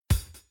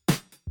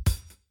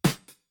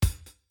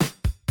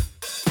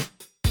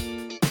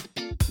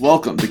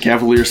Welcome to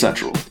Cavalier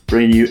Central,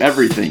 bringing you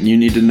everything you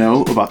need to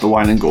know about the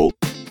wine and gold.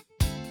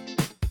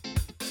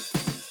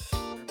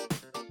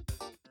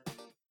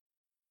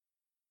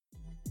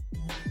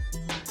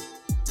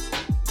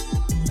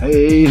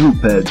 Hey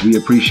Hoopheads, we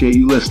appreciate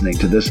you listening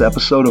to this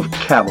episode of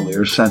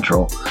Cavalier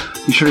Central.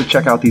 Be sure to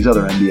check out these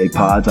other NBA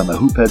pods on the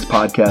Hoopheads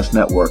Podcast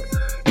Network,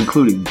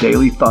 including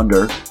Daily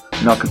Thunder,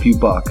 Knuck a Few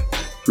Buck,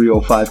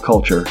 305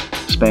 Culture,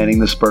 Spanning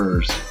the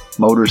Spurs,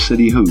 Motor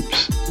City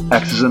Hoops,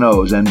 X's and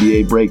O's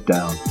NBA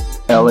Breakdown,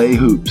 LA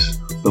Hoops,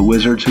 The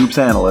Wizards Hoops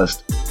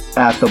Analyst,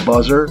 At the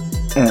Buzzer,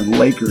 and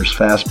Lakers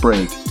Fast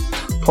Break.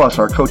 Plus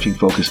our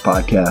coaching-focused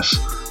podcasts,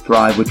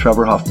 Thrive with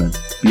Trevor Huffman,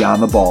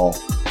 Beyond the Ball,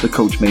 the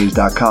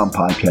CoachMaze.com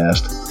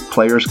podcast,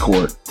 Players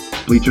Court,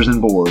 Bleachers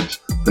and Boards,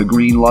 The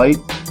Green Light,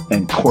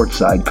 and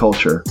Courtside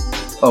Culture.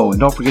 Oh, and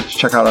don't forget to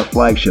check out our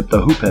flagship,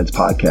 the Hoopheads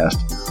podcast,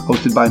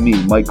 hosted by me,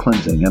 Mike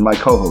Klinzing, and my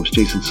co-host,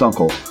 Jason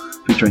Sunkel,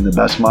 featuring the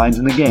best minds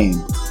in the game,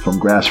 from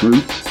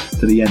grassroots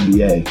to the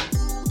NBA.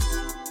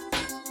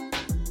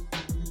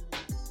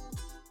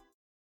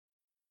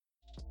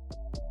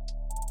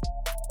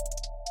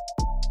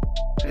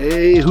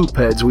 Hey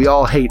Hoopheads, we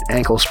all hate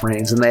ankle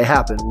sprains, and they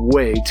happen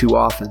way too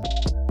often.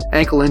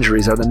 Ankle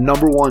injuries are the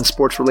 #1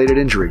 sports-related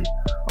injury.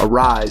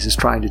 Arise is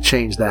trying to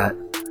change that.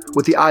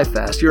 With the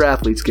iFast, your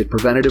athletes get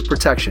preventative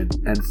protection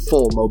and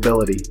full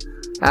mobility.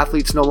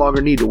 Athletes no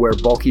longer need to wear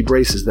bulky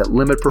braces that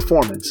limit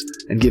performance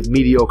and give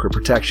mediocre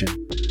protection.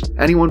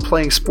 Anyone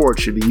playing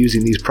sports should be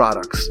using these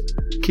products.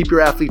 Keep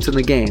your athletes in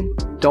the game.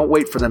 Don't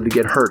wait for them to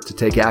get hurt to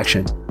take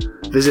action.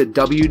 Visit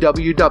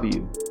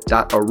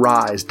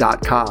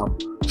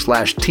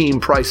www.arise.com/team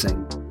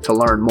pricing to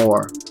learn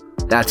more.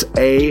 That's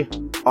ARYSE.com.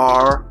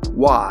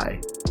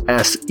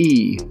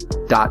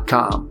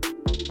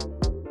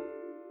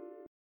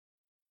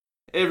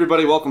 Hey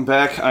everybody, welcome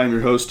back. I'm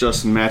your host,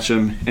 Justin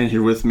Matcham, and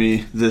here with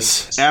me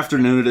this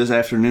afternoon, it is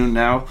afternoon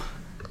now,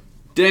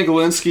 Dan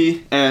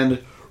Galinsky and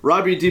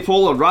Robbie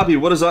DiPola. Robbie,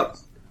 what is up?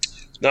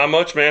 Not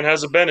much, man.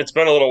 How's it been? It's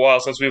been a little while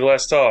since we've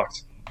last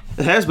talked.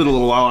 It has been a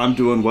little while. I'm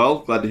doing well.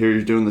 Glad to hear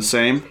you're doing the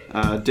same.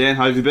 Dan,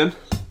 how have you been?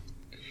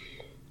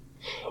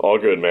 All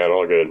good, man.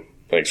 All good.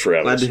 Thanks for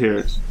having us.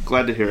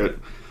 Glad to hear it.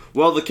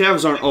 Well, the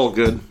Cavs aren't all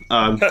good.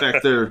 In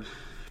fact, they're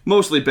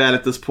mostly bad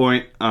at this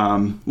point.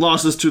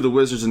 Losses to the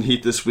Wizards and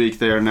Heat this week.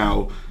 They are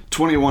now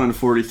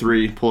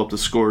 21-43. Pull up the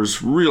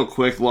scores real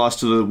quick. Loss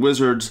to the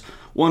Wizards,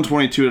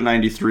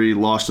 122-93.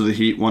 Loss to the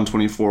Heat,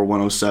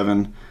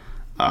 124-107.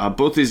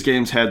 Both these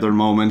games had their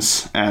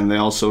moments, and they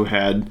also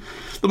had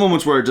the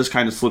moments where it just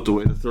kind of slipped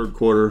away. The third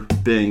quarter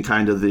being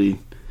kind of the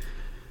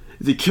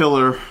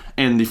killer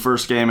in the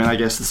first game, and I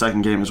guess the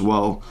second game as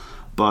well.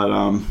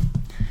 But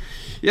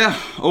yeah,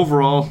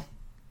 overall,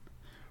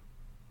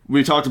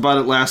 we talked about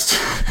it last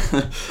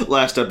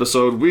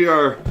episode. We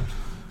are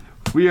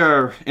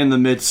in the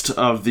midst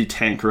of the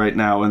tank right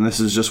now, and this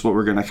is just what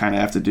we're going to kind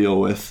of have to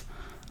deal with.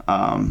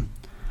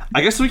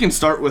 I guess we can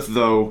start with,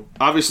 though,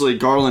 obviously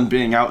Garland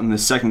being out in the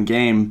second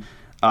game.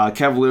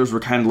 Cavaliers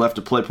were kind of left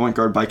to play point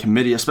guard by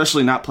committee,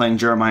 especially not playing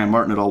Jeremiah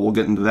Martin at all. We'll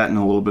get into that in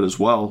a little bit as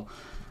well.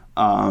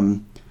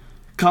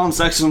 Colin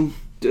Sexton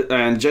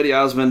and Cedi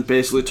Osman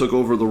basically took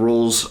over the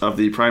roles of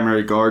the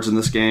primary guards in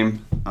this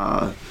game.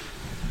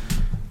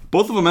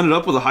 Both of them ended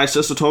up with a high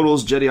assist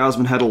totals. Cedi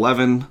Osman had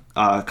 11.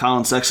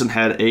 Colin Sexton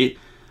had 8.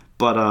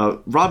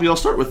 But Robbie, I'll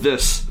start with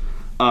this.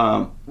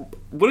 What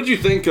did you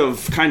think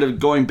of kind of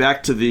going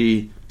back to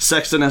the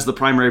Sexton as the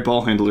primary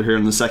ball handler here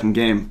in the second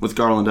game with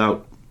Garland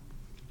out?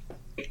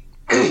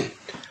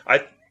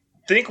 I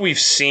think we've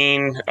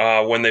seen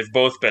when they've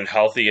both been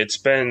healthy, it's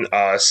been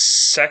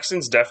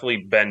Sexton's definitely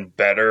been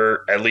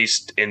better, at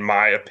least in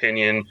my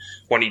opinion,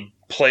 when he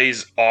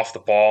plays off the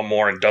ball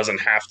more and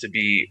doesn't have to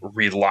be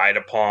relied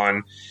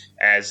upon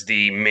as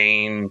the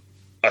main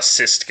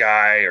assist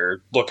guy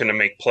or looking to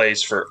make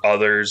plays for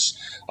others.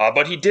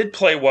 But he did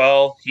play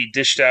well. He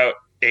dished out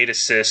 8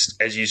 assists,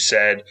 as you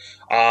said.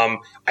 I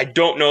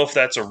don't know if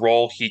that's a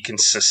role he can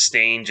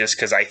sustain just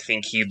because I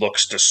think he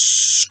looks to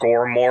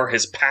score more.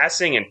 His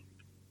passing and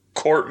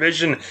court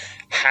vision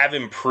have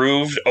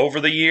improved over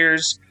the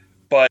years,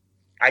 but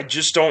I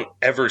just don't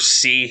ever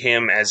see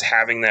him as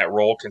having that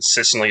role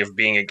consistently of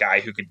being a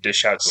guy who could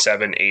dish out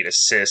 7-8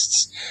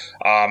 assists.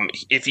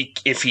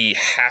 If he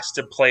has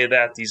to play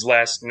that these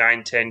last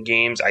 9-10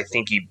 games, I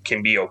think he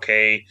can be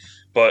okay.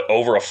 But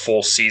over a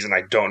full season,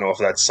 I don't know if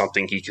that's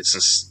something he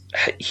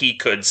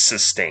could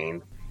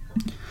sustain.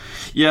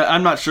 Yeah,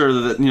 I'm not sure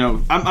that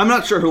I'm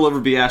not sure he'll ever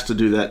be asked to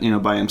do that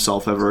by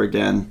himself ever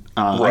again.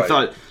 Right. I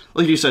thought,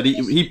 like you said,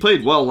 he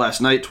played well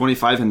last night,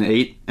 25 and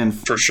 8, and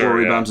for 4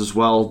 rebounds as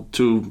well.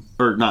 2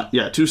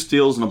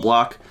 steals and a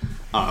block.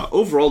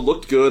 Overall,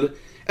 looked good.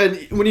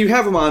 And when you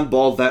have him on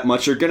ball that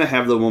much, you're going to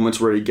have the moments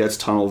where he gets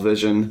tunnel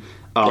vision.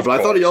 But I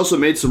thought he also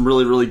made some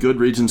really, really good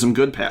reads and some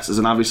good passes.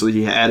 And obviously,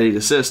 he had 8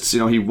 assists.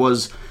 He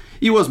was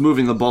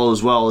moving the ball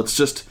as well. It's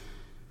just,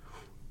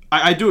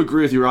 I do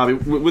agree with you, Robbie.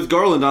 With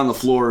Garland on the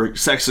floor,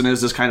 Sexton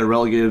is just kind of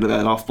relegated to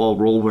that off-ball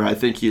role where I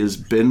think he has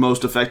been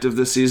most effective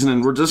this season,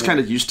 and we're just kind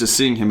of used to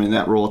seeing him in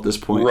that role at this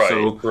point.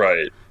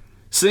 Right.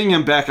 seeing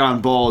him back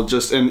on ball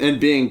just and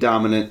being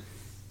dominant.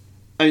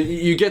 And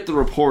you get the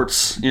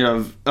reports,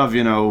 of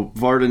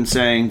Vardon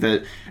saying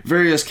that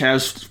various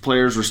Cavs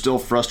players were still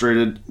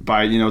frustrated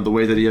by, the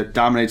way that he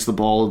dominates the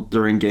ball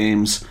during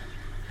games.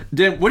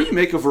 Dan, what do you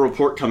make of a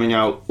report coming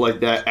out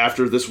like that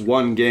after this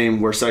one game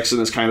where Sexton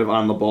is kind of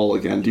on the ball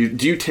again? Do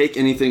you take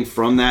anything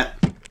from that?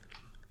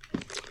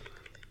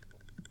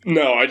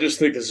 No, I just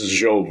think this is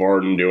Joe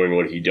Vardon doing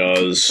what he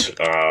does,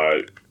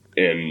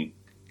 and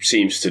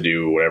seems to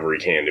do whatever he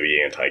can to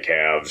be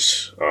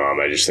anti-Cavs.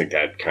 I just think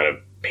that kind of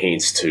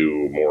paints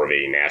to more of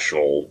a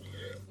national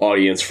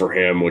audience for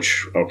him,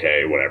 which,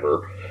 okay,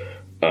 whatever.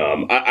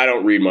 I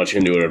don't read much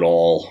into it at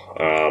all.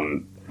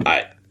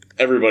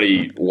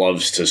 Everybody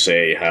loves to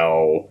say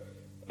how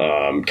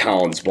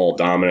Collins ball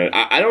dominant.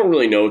 I don't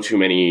really know too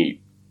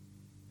many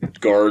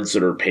guards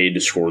that are paid to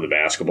score the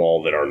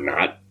basketball that are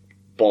not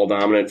ball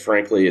dominant,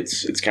 frankly.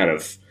 It's kind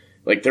of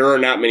like there are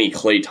not many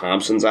Klay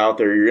Thompsons out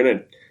there.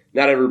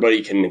 Not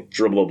everybody can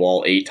dribble the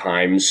ball 8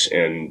 times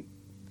and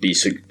be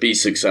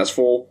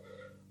successful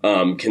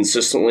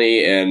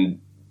consistently. And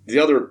the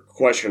other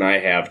question I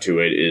have to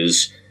it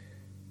is,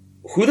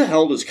 who the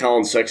hell does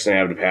Colin Sexton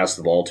have to pass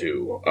the ball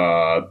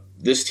to?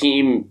 This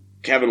team,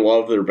 Kevin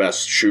Love, their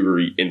best shooter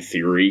in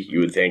theory, you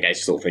would think. I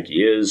still think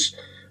he is.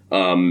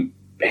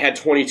 Had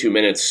 22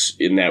 minutes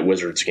in that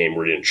Wizards game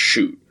where he didn't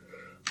shoot.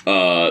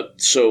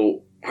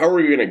 So how are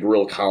you going to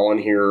grill Colin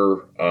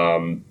here?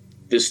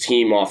 This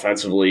team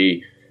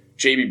offensively,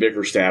 JB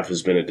Bickerstaff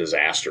has been a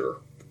disaster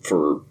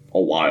for a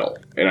while.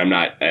 And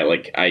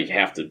I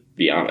have to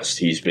be honest,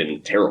 he's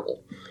been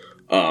terrible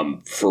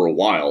for a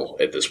while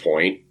at this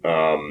point.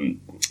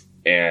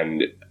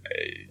 And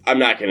I'm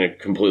not going to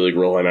completely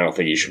grill him. I don't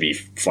think he should be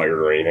fired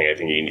or anything. I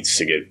think he needs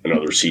to get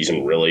another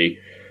season, really,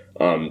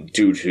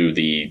 due to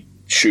the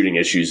shooting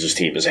issues this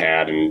team has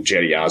had. And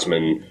Cedi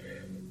Osman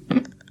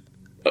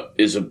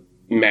is a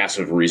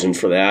massive reason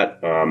for that.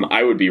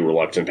 I would be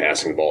reluctant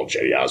passing the ball to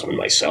Cedi Osman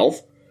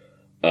myself.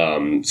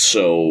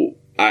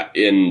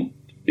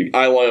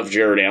 I love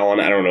Jared Allen.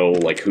 I don't know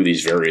who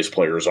these various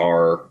players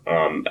are.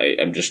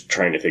 I'm just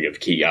trying to think of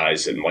key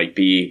guys that might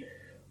be.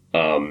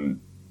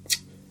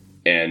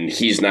 And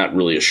he's not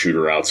really a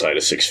shooter outside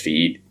of 6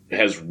 feet.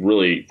 Has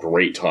really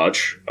great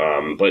touch.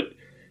 But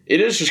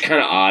it is just kind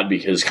of odd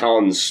because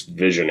Colin's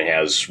vision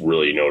has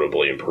really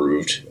notably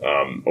improved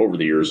over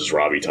the years, as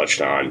Robbie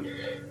touched on.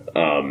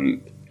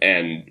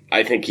 And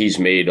I think he's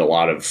made a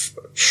lot of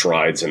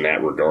strides in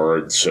that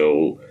regard.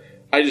 So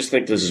I just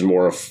think this is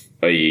more of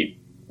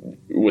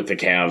with the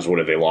Cavs, what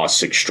have they lost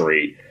 6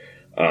 straight?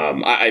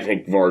 I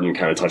think Vardon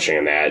kind of touching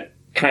on that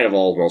kind of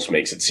almost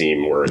makes it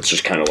seem where it's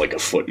just kind of like a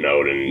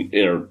footnote in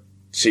a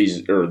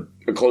season or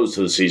a close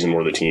to the season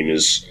where the team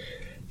is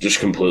just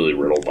completely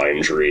riddled by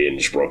injury and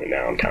just broken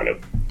down, kind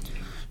of.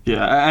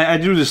 Yeah, I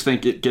do just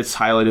think it gets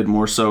highlighted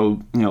more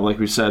so, like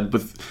we said,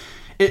 but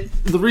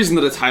the reason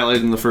that it's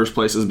highlighted in the first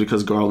place is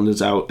because Garland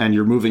is out and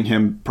you're moving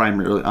him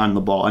primarily on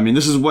the ball. I mean,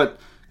 this is what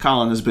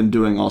Colin has been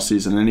doing all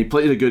season, and he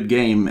played a good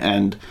game,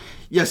 and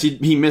yes,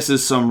 he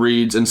misses some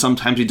reads, and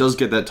sometimes he does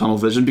get that tunnel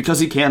vision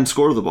because he can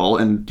score the ball,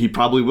 and he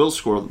probably will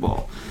score the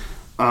ball.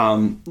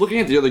 Looking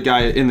at the other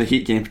guy in the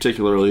Heat game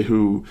particularly,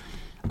 who,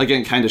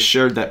 again, kind of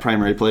shared that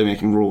primary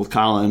playmaking role with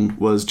Colin,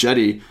 was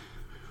Cedi,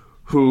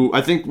 who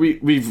I think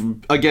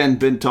we've, again,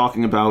 been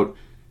talking about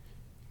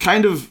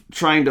kind of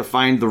trying to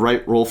find the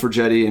right role for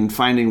Cedi and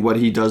finding what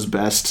he does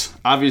best.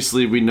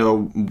 Obviously, we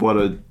know what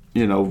a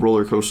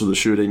roller coaster the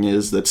shooting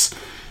is. That's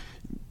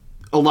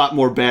a lot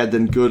more bad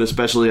than good,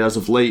 especially as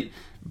of late.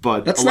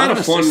 But that's not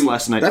a fun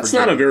last night. That's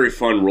not a very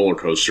fun roller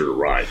coaster to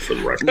ride, for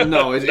the record.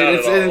 No,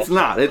 it's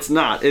not.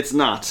 It's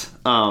not.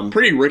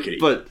 Pretty rickety.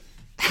 But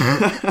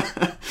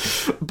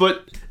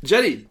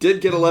Cedi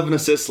did get 11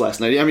 assists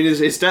last night. I mean,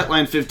 his stat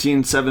line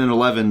 15, 7, and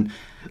 11,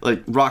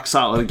 rock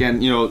solid.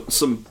 Again,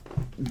 some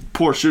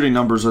poor shooting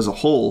numbers as a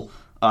whole,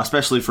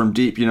 especially from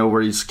deep.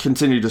 Where he's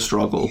continued to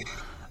struggle.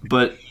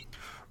 But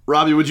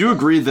Robbie, would you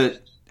agree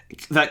that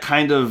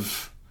kind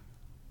of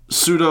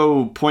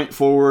pseudo point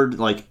forward,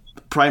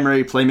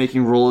 primary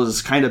playmaking role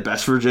is kind of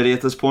best for Cedi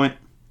at this point?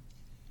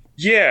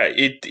 Yeah,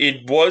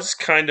 it was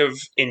kind of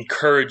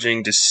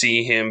encouraging to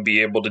see him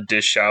be able to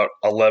dish out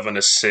 11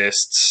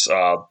 assists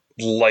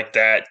like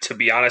that. To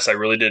be honest, I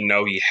really didn't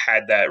know he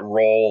had that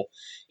role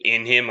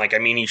in him.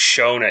 He's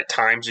shown at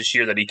times this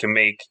year that he can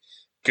make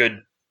good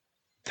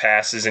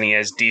passes and he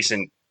has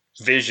decent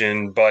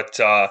vision, but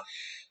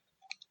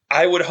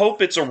I would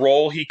hope it's a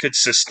role he could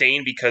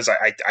sustain because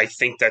I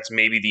think that's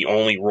maybe the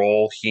only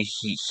role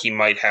he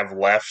might have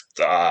left.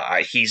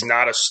 He's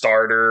not a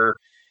starter.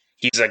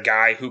 He's a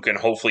guy who can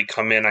hopefully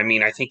come in. I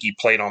mean, I think he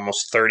played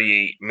almost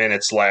 38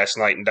 minutes last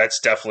night, and that's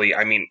definitely.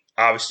 I mean,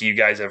 obviously you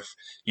guys have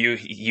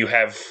you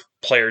have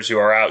players who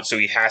are out, so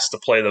he has to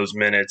play those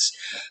minutes.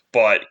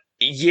 But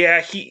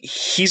yeah,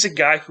 he's a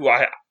guy who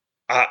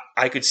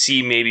I could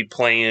see maybe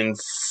playing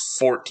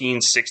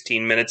 14,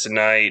 16 minutes a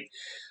night.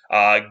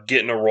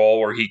 Getting a role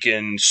where he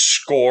can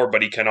score,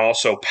 but he can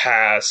also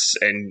pass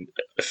and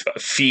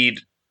feed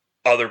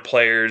other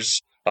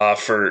players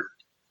for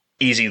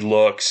easy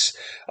looks.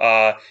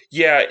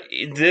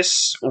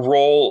 This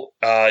role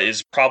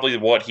is probably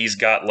what he's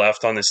got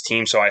left on this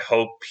team, so I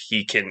hope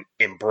he can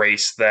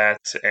embrace that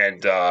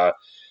and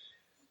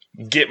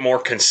get more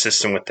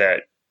consistent with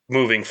that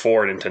moving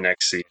forward into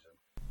next season.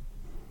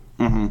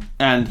 Mm-hmm.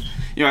 And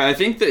I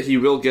think that he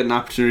will get an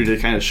opportunity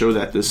to kind of show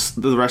that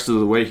the rest of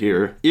the way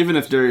here, even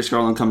if Darius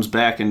Garland comes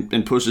back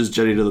and pushes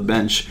Jetty to the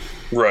bench.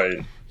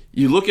 Right.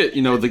 You look at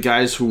the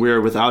guys who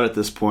we're without at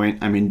this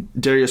point. I mean,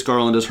 Darius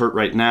Garland is hurt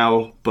right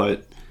now,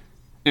 but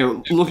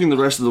looking the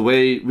rest of the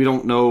way, we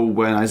don't know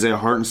when Isaiah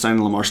Hartenstein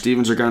and Lamar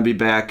Stevens are going to be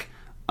back.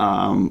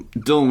 Dylan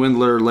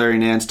Windler, Larry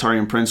Nance,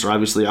 Taurean Prince are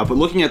obviously out. But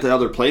looking at the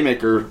other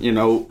playmaker,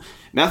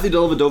 Matthew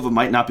Dellavedova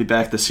might not be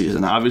back this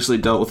season. Obviously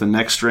dealt with a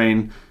neck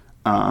strain,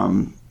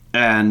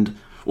 and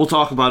we'll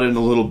talk about it in a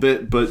little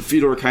bit. But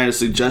Fedor kind of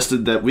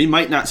suggested that we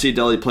might not see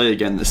Delly play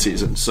again this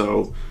season.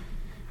 So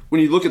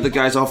when you look at the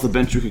guys off the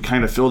bench who can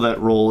kind of fill that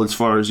role as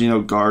far as,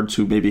 guards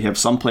who maybe have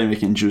some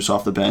playmaking juice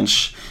off the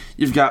bench,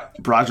 you've got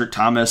Broderick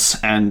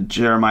Thomas and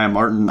Jeremiah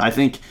Martin. I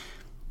think,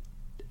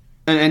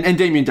 and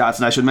Damian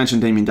Dotson. I should mention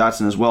Damian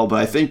Dotson as well,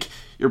 but I think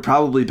you're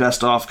probably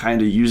best off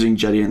kind of using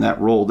Jetty in that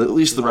role, at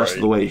least the rest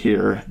of the way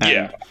here.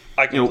 And,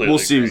 I completely we'll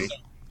see. agree.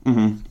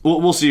 Mm-hmm.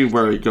 We'll see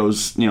where it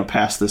goes,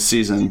 past this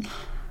season.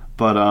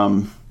 But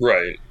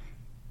right.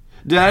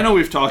 Yeah, I know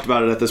we've talked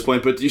about it at this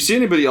point, but do you see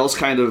anybody else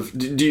kind of...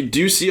 Do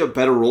you see a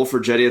better role for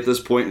Jetty at this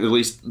point, at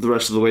least the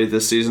rest of the way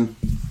this season?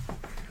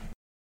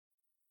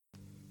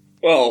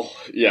 Well,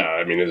 yeah,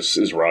 I mean,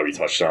 as Robbie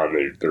touched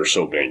on, they're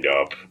so banged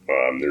up.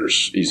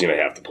 He's going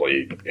to have to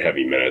play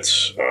heavy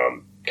minutes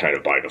kind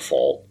of by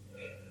default.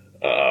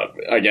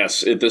 I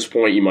guess at this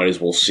point you might as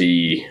well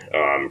see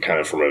kind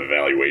of from an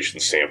evaluation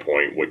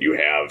standpoint what you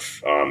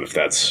have, if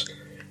that's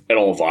at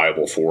all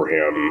viable for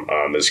him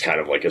as kind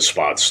of like a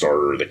spot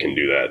starter that can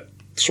do that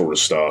sort of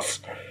stuff.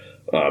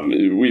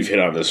 We've hit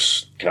on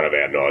this kind of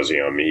ad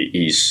nauseum.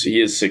 He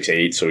is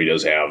 6'8", so he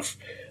does have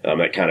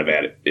that kind of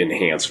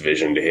enhanced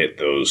vision to hit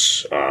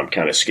those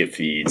kind of skip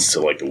feeds to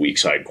like the weak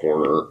side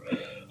corner.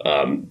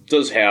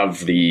 Does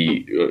have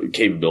the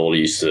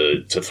capabilities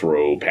to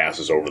throw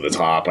passes over the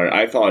top.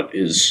 I thought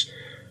his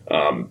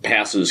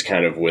passes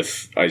kind of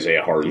with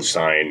Isaiah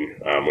Hartenstein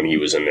when he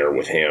was in there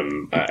with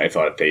him, I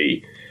thought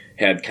they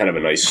had kind of a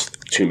nice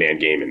two-man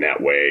game in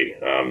that way.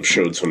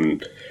 Showed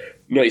some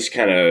nice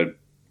kind of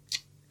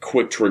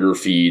quick trigger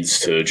feeds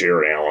to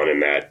Jared Allen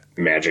in that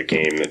Magic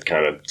game that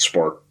kind of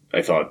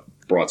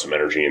brought some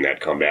energy in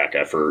that comeback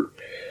effort.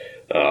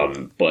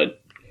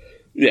 But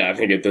yeah, I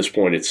think at this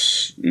point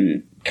it's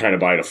kind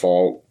of by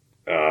default.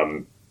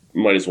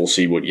 Might as well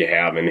see what you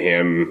have in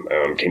him.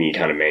 Can you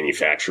kind of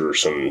manufacture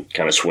some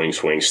kind of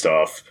swing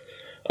stuff?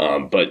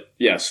 But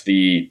yes,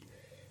 the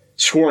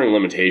scoring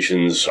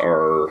limitations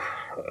are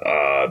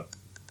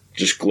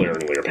just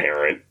glaringly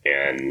apparent,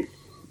 and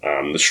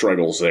the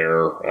struggles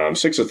there.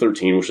 6 of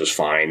 13, which is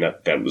fine.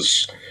 That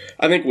was,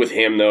 I think, with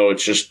him though,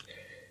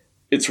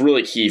 it's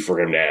really key for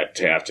him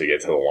to have to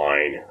get to the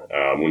line.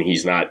 When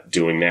he's not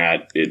doing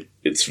that,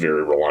 it's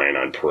very reliant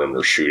on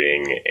perimeter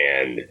shooting,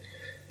 and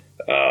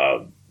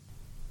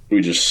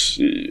we've just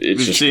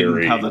seen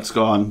very, how that's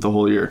gone the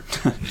whole year.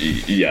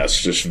 Yes,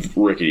 just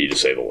rickety to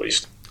say the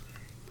least.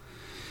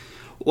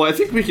 Well, I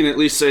think we can at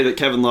least say that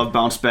Kevin Love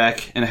bounced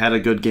back and had a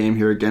good game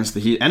here against the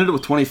Heat. Ended up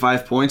with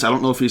 25 points. I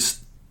don't know if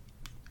he's...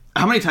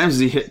 How many times has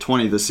he hit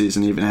 20 this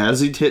season even? Has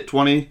he hit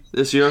 20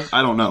 this year?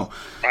 I don't know.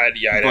 I'd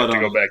have to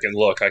go back and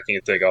look. I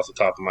can't think off the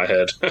top of my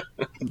head.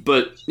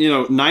 But,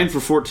 9 for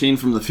 14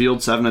 from the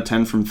field, 7 of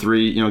 10 from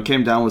 3.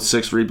 Came down with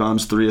 6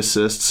 rebounds, 3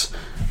 assists.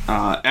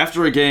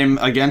 After a game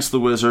against the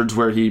Wizards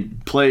where he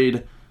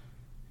played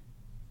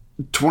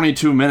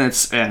 22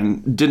 minutes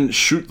and didn't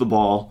shoot the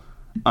ball,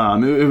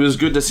 it was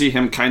good to see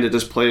him kind of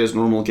just play his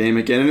normal game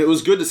again. And it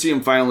was good to see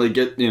him finally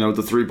get,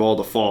 the 3 ball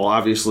to fall.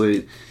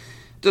 Obviously,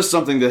 just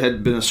something that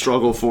had been a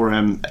struggle for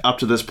him up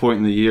to this point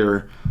in the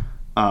year.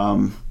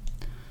 And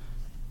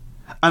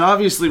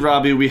obviously,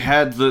 Robbie, we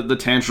had the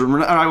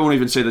tantrum. I won't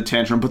even say the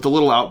tantrum, but the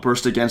little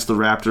outburst against the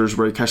Raptors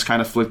where he just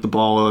kind of flicked the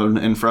ball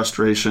in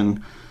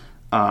frustration.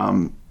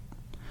 What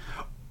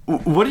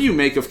do you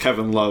make of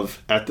Kevin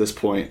Love at this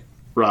point,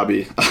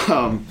 Robbie?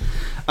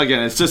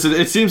 Again,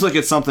 it seems like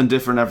it's something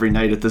different every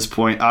night at this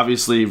point.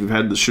 Obviously, we've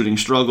had the shooting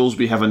struggles.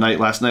 We have a night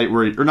last night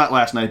or not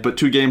last night, but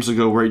 2 games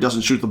ago where he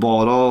doesn't shoot the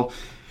ball at all.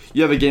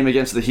 You have a game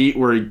against the Heat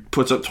where he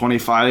puts up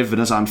 25 and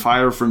is on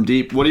fire from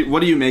deep. What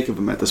do you make of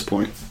him at this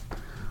point?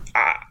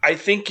 I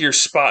think you're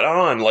spot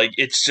on. Like,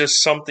 it's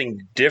just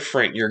something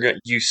different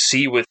you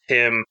see with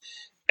him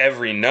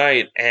every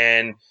night,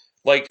 and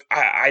like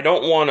I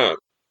don't want to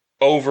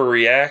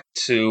overreact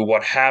to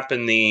what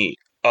happened the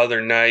other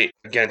night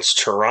against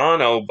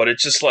Toronto, but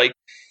it's just like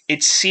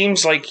it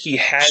seems like he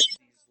has these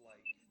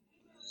like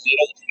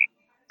little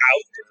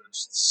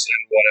outbursts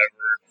and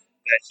whatever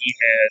that he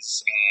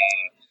has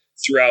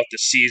throughout the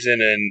season,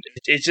 and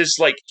it's just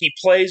like he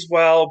plays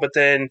well,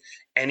 and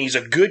he's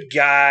a good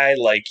guy,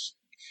 like,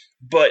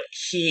 but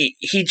he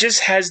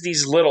just has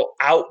these little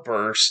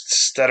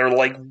outbursts that are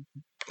like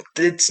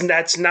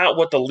that's not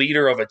what the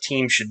leader of a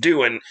team should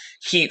do. And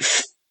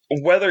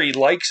whether he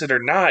likes it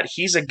or not,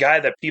 he's a guy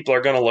that people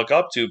are going to look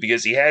up to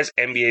because he has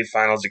NBA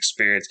Finals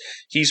experience.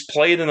 He's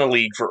played in the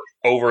league for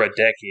over a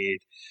decade.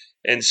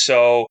 And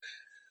so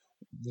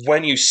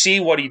when you see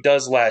what he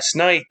does last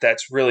night,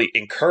 that's really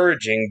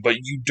encouraging, but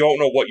you don't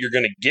know what you're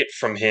going to get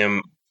from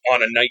him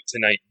on a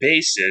night-to-night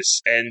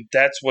basis. And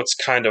that's what's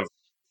kind of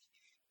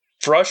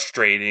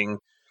frustrating,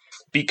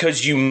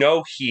 because you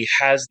know he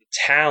has the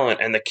talent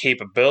and the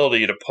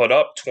capability to put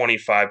up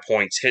 25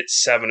 points, hit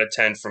 7 of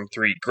 10 from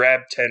 3,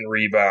 grab 10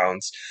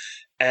 rebounds,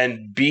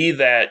 and be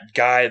that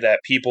guy that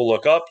people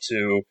look up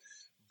to,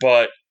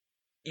 but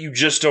you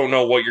just don't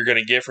know what you're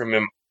going to get from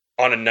him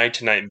on a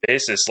night-to-night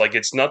basis. Like,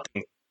 it's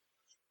nothing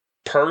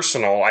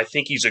personal. I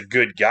think he's a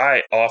good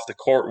guy off the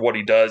court, what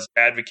he does,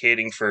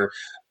 advocating for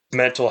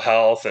mental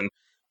health and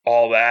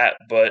all that,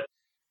 but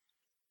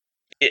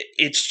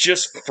it's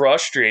just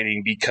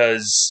frustrating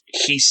because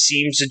he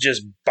seems to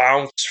just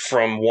bounce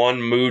from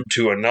one mood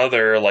to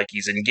another. Like,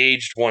 he's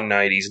engaged one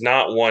night, he's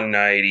not one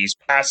night, he's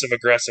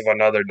passive-aggressive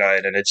another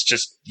night, and it's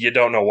just, you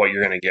don't know what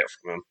you're going to get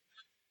from him.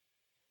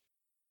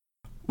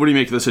 What do you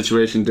make of the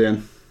situation,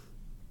 Dan?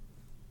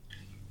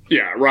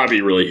 Yeah,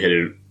 Robbie really hit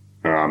it,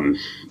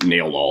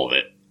 nailed all of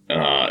it.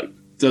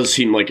 Does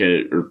seem like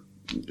a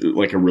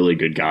really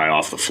good guy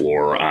off the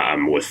floor.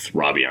 I'm with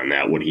Robbie on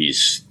that. What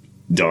he's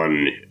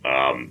done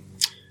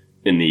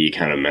in the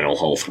kind of mental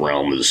health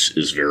realm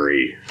is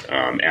very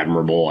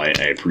admirable. I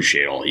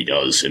appreciate all he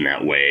does in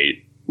that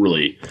way.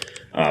 Really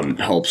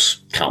helps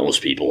countless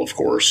people, of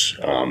course.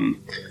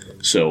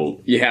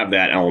 So you have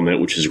that element,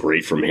 which is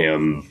great from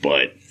him,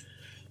 but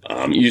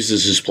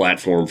uses his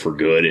platform for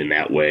good in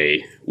that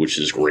way, which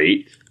is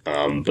great.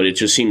 But it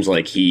just seems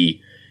like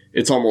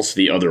it's almost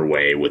the other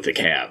way with the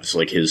Cavs.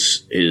 Like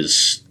his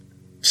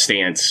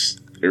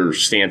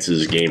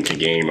stances game to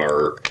game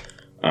are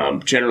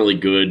generally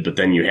good, but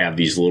then you have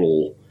these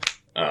little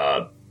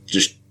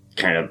just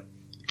kind of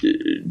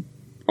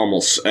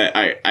almost,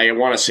 I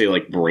want to say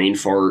like brain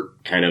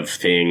fart kind of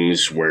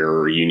things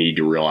where you need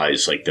to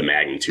realize like the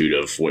magnitude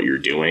of what you're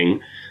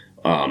doing.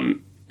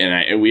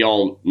 And we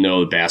all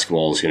know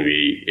basketball is going to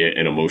be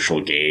an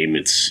emotional game.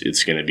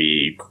 It's going to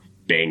be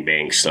bang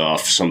bang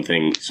stuff.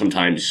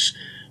 Sometimes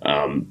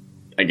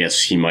I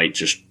guess he might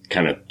just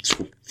kind of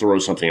throw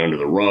something under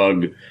the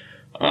rug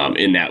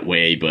in that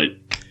way. But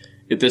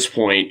at this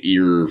point,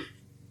 you're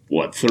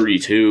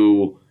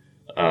 32.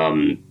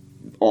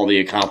 All the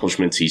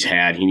accomplishments he's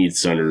had, he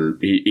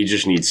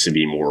just needs to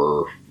be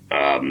more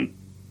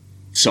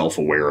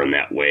self-aware in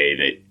that way,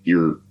 that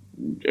you're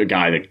a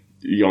guy that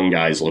young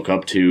guys look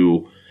up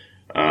to,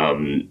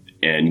 and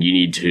you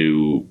need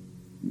to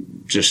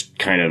just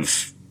kind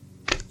of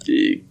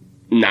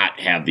not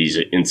have these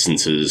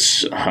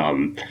instances.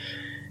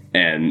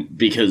 And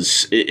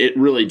because it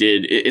really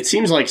did, it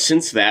seems like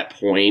since that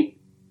point,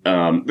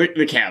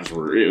 the Cavs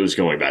it was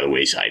going by the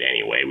wayside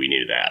anyway. We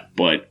knew that,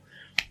 but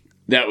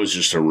that was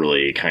just a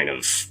really kind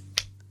of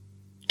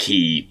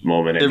key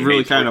moment. It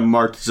really kind of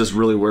marked just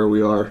really where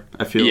we are,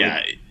 I feel. Yeah,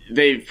 like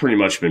they've pretty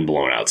much been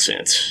blown out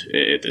since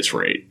at this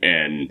rate.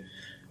 And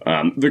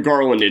the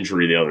Garland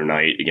injury the other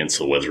night against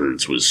the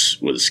Wizards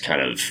was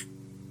kind of,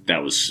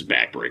 that was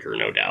backbreaker,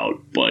 no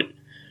doubt. But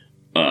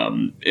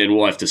and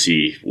we'll have to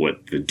see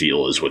what the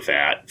deal is with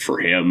that for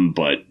him.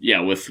 But yeah,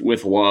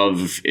 with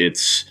Love,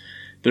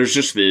 there's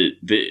just the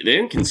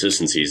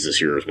inconsistencies this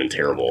year has been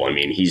terrible. I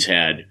mean, he's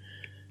had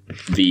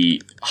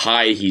the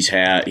high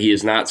he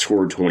has not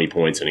scored 20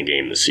 points in a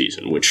game this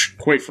season, which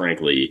quite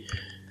frankly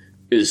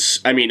is,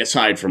 I mean,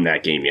 aside from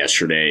that game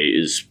yesterday,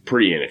 is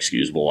pretty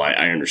inexcusable.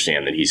 I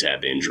understand that he's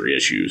had the injury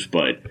issues,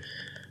 but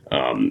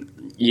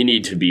you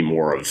need to be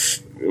more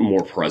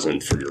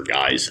present for your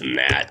guys than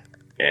that.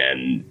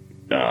 And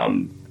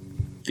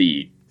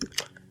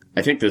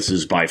I think this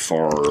is by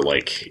far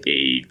like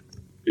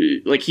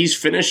he's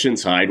finished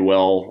inside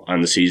well on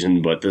the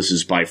season, but this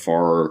is by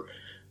far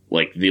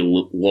like the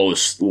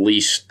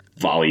least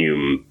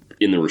volume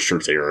in the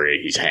restricted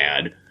area he's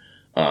had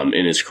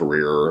in his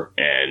career.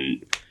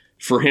 And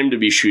for him to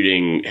be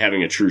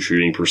having a true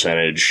shooting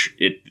percentage,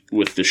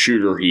 with the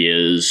shooter he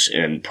is,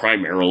 and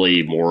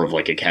primarily more of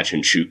like a catch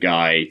and shoot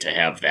guy, to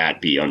have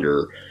that be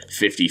under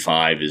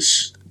 55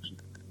 is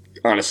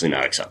honestly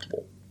not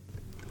acceptable.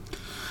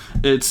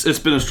 It's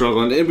been a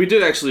struggle, and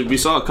we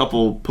saw a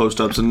couple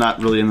post-ups, and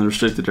not really in the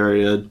restricted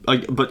area,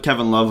 but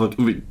Kevin Love,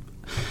 what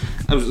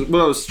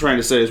I was trying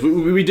to say is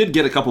we did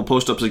get a couple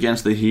post-ups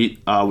against the Heat,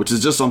 which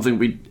is just something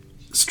we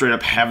straight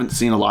up haven't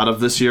seen a lot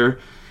of this year.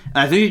 And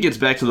I think it gets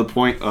back to the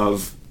point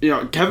of,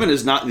 Kevin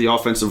is not the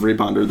offensive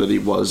rebounder that he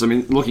was. I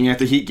mean, looking at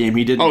the Heat game,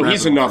 he didn't. Oh,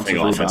 he's a nothing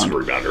offensive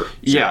rebounder.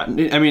 Yeah,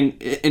 I mean,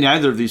 in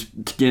either of these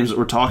games that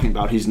we're talking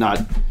about, he's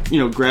not,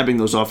 grabbing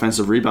those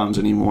offensive rebounds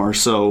anymore.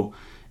 So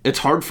it's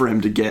hard for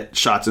him to get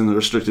shots in the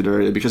restricted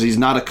area because he's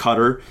not a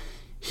cutter.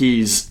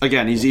 He's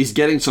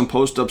getting some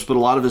post-ups, but a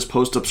lot of his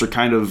post-ups are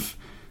kind of,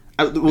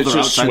 they're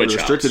outside the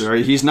restricted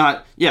area. He's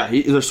not,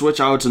 they're switch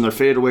outs and they're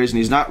fadeaways, and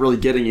he's not really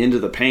getting into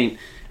the paint.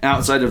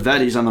 Outside of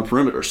that, he's on the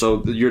perimeter,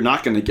 so you're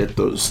not going to get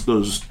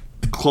those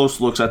close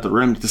looks at the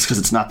rim just because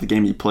it's not the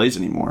game he plays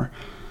anymore.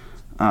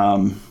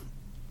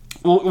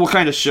 We'll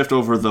kind of shift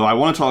over, though. I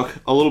want to talk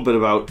a little bit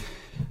about,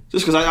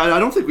 just because I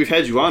don't think we've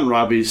had you on,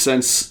 Robbie,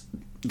 since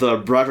the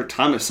Broderick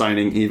Thomas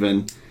signing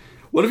even.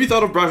 What have you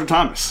thought of Broderick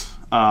Thomas?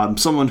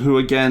 Someone who,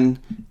 again,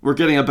 we're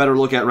getting a better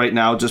look at right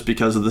now just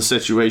because of the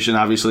situation.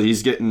 Obviously,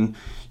 he's getting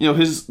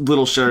his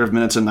little share of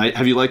minutes a night.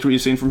 Have you liked what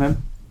you've seen from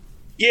him?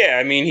 Yeah,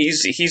 I mean,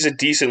 he's a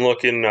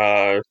decent-looking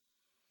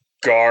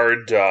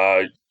guard.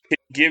 Can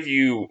give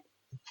you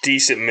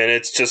decent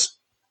minutes. Just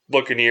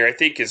looking here, I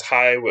think his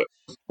high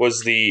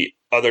was the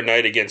other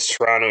night against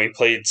Toronto. He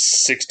played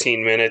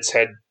 16 minutes,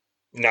 had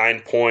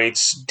 9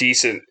 points,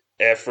 decent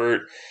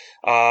effort.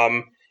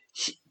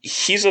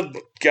 He's a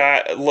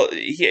guy,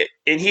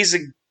 and he's a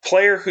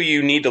player who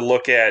you need to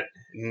look at,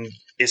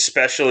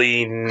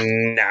 especially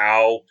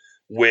now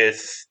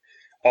with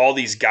all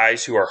these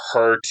guys who are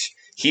hurt.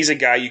 He's a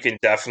guy you can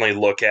definitely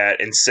look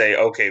at and say,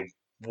 okay,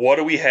 what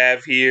do we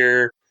have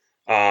here?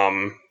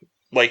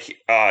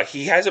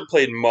 He hasn't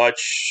played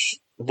much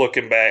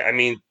looking back. I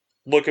mean,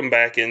 looking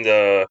back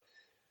into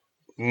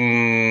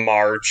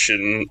March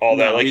and all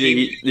that.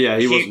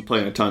 He wasn't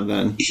playing a ton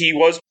then. He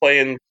was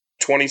playing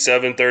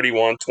 27,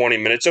 31, 20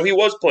 minutes. So he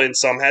was playing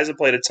some, hasn't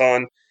played a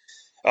ton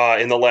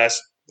in the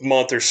last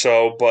month or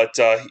so. But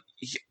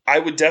I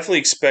would definitely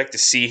expect to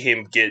see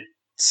him get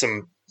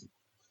some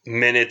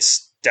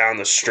minutes down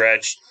the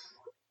stretch.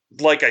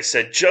 Like I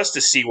said, just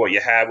to see what you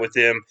have with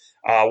him.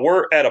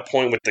 We're at a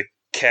point with the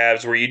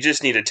Cavs where you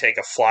just need to take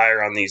a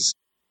flyer on these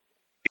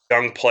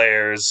young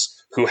players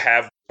who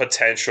have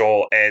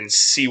potential and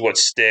see what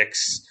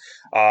sticks.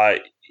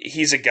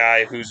 He's a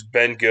guy who's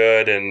been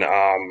good, and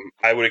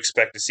I would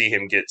expect to see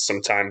him get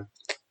some time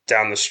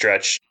down the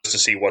stretch just to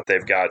see what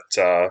they've got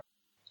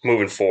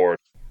moving forward.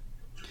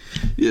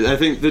 Yeah, I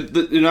think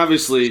that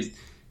obviously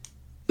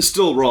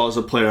still raw as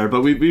a player,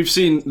 but we've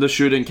seen the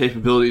shooting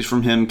capabilities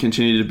from him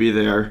continue to be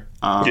there.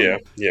 Yeah.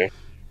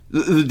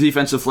 The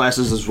defensive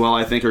flashes as well,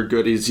 I think, are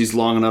good. He's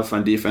long enough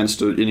on defense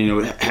to,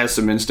 has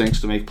some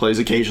instincts to make plays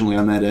occasionally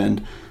on that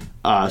end.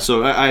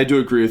 So I do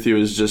agree with you.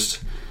 Is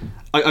just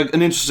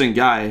an interesting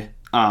guy.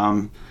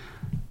 Talking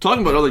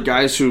about other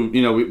guys who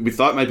we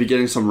thought might be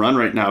getting some run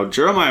right now.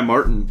 Jeremiah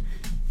Martin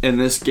in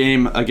this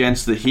game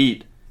against the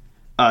Heat.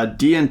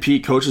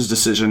 DNP coach's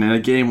decision in a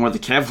game where the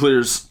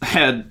Cavaliers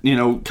had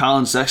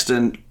Colin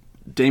Sexton,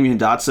 Damian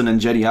Dotson,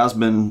 and Jetty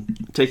Osman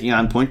taking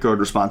on point guard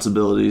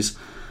responsibilities.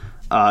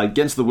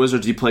 Against the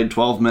Wizards, he played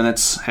 12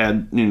 minutes,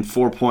 had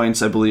 4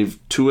 points, I believe,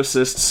 2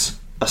 assists,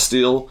 a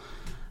steal.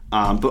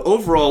 But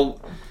overall,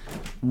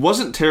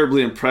 wasn't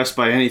terribly impressed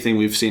by anything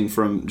we've seen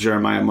from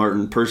Jeremiah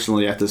Martin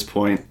personally at this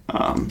point.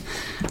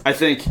 I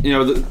think,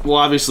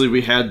 obviously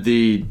we had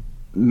the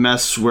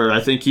mess where I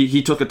think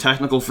he took a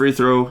technical free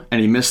throw and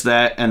he missed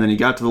that, and then he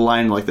got to the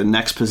line like the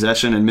next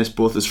possession and missed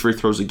both his free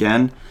throws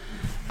again.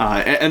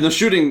 And the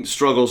shooting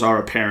struggles are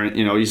apparent.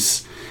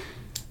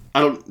 I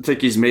don't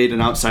think he's made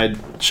an outside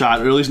shot,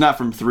 or at least not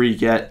from 3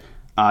 yet.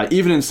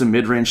 Even in some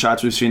mid-range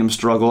shots, we've seen him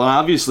struggle. And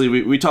obviously,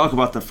 we talk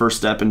about the first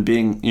step and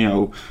being,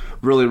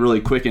 really, really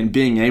quick and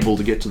being able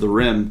to get to the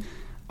rim.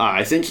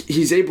 I think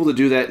he's able to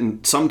do that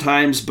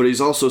sometimes, but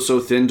he's also so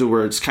thin to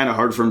where it's kind of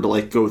hard for him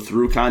to go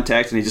through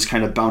contact, and he just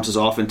kind of bounces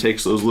off and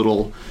takes those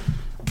little,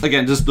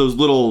 again, just those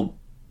little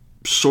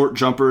short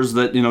jumpers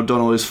that don't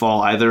always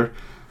fall either.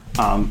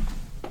 And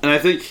I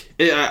think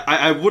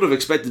I would have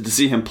expected to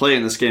see him play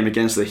in this game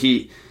against the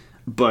Heat,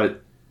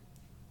 but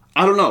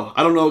I don't know.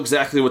 I don't know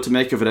exactly what to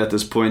make of it at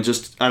this point.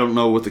 Just I don't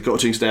know what the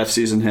coaching staff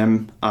sees in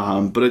him.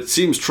 But it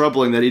seems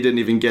troubling that he didn't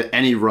even get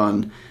any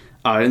run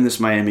in this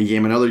Miami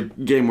game. Another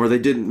game where they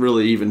didn't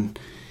really even,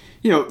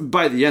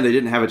 by the end they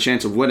didn't have a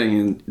chance of winning,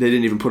 and they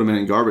didn't even put him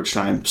in garbage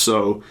time.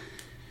 So,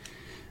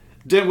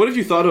 Dan, what have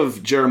you thought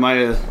of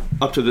Jeremiah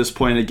up to this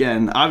point?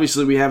 Again,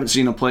 obviously we haven't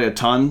seen him play a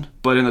ton,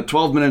 but in the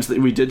 12 minutes that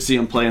we did see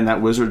him play in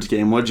that Wizards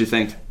game, what did you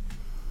think?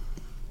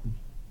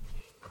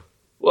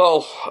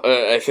 Well,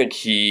 I think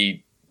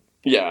he,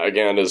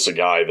 again, is a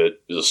guy that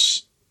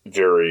is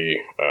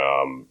very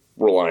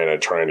reliant on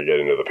trying to get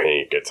into the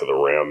paint, get to the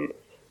rim.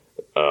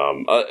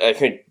 I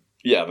think,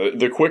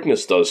 the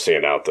quickness does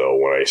stand out, though,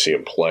 when I see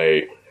him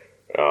play,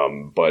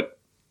 but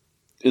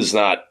is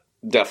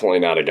definitely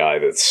not a guy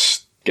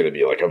that's going to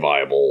be like a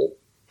viable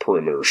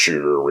perimeter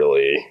shooter,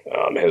 really.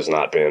 Has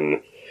not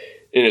been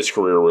in his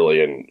career,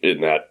 really,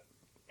 in that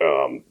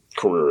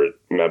career at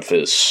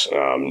Memphis,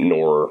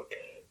 nor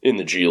in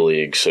the G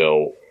League,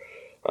 so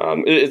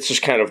it's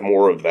just kind of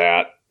more of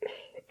that.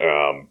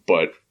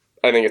 But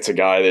I think it's a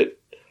guy that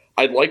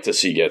I'd like to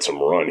see get some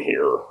run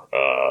here,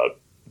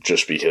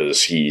 just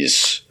because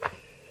he's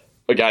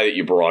a guy that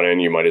you brought in.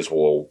 You might as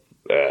well,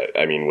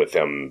 with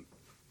them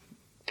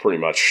pretty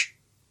much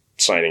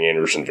signing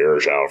Anderson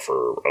Varejao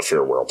for a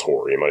farewell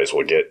tour, you might as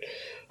well get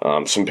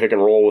some pick and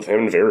roll with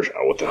him and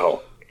Varejao. What the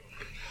hell?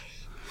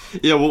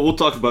 Yeah, we'll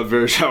talk about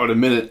Varejao in a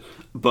minute,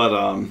 but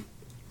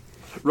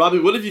Robbie,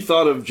 what have you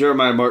thought of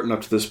Jeremiah Martin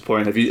up to this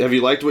point? Have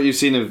you liked what you've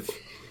seen of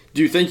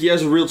Do you think he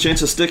has a real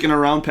chance of sticking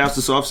around past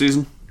this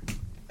offseason?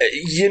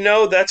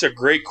 That's a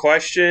great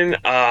question.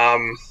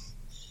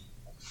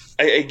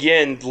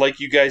 Again, like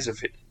you guys have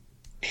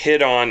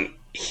hit on,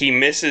 he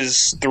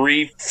misses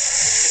 3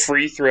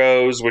 free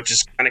throws, which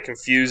is kind of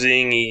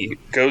confusing. He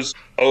goes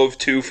 0 of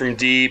 2 from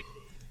deep,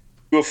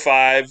 2 of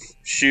 5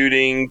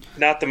 shooting.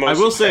 Not the most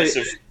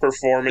impressive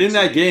performance. In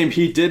that game,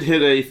 he did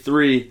hit a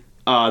 3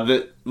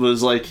 that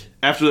was like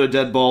after the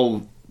dead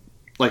ball,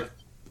 like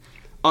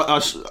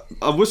a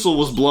whistle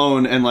was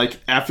blown, and like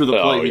after the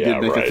play, he did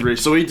make a 3.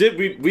 So he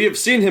did. We have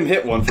seen him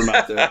hit one from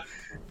out there.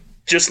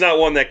 Just not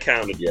one that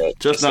counted yet.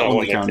 Just not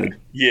one that counted.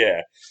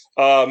 Yeah.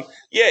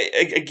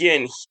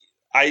 Again,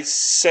 I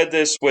said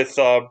this with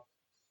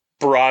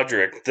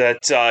Broderick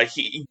that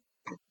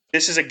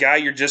this is a guy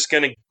you're just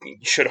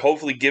should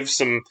hopefully give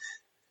some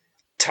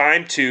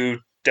time to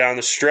down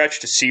the stretch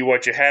to see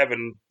what you have.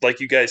 And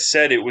like you guys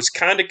said, it was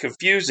kind of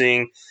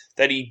confusing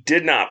that he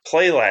did not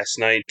play last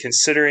night,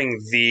 considering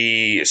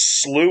the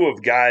slew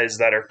of guys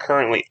that are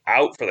currently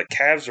out for the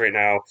Cavs right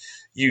now.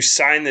 You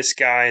sign this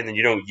guy and then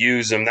you don't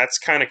use him. That's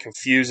kind of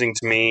confusing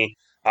to me.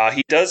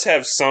 He does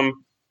have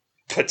some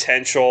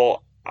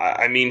potential.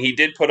 I mean, he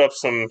did put up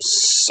some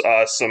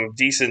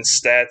decent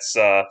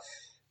stats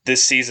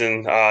this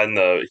season.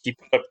 He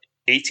put up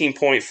 18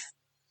 points,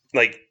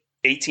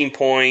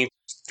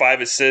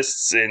 5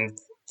 assists in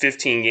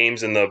 15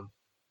 games in the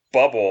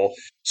bubble.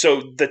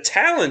 So the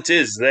talent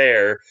is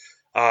there.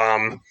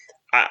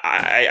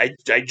 I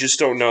just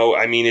don't know.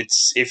 I mean,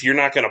 it's if you're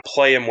not going to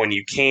play him when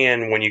you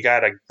can, when you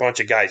got a bunch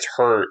of guys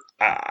hurt,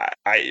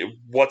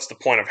 what's the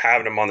point of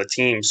having him on the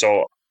team?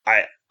 So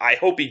I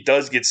hope he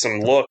does get some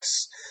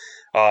looks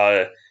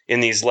in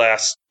these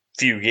last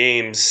few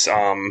games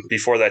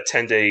before that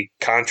 10-day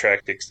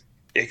contract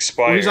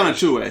expires. Well, he's on a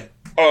 2-way.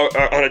 Oh,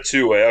 on a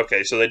 2-way.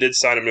 Okay, so they did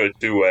sign him to a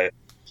 2-way.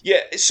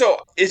 Yeah, so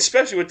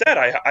especially with that,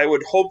 I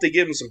would hope they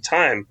give him some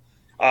time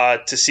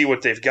to see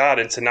what they've got,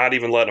 and to not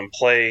even let him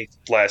play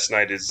last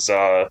night is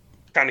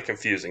kind of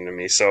confusing to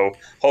me. So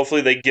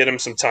hopefully they get him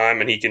some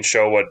time and he can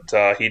show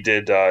what he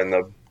did in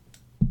the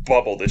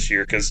bubble this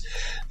year, because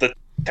the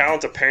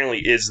talent apparently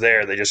is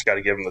there. They just got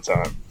to give him the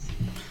time.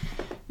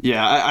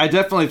 Yeah, I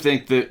definitely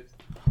think that.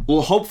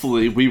 Well,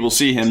 hopefully we will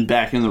see him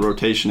back in the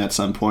rotation at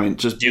some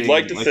point. You'd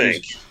like to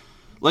think.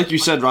 Like you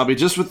said, Robbie,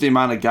 just with the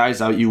amount of guys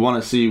out, you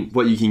want to see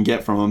what you can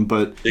get from him.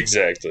 But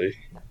exactly.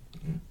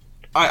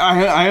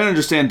 I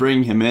understand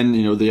bringing him in,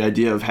 the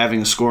idea of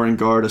having a scoring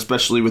guard,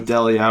 especially with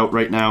Dele out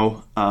right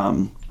now,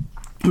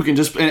 who can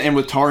just, and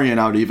with Tarian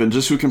out even,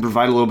 just who can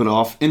provide a little bit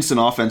of instant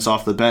offense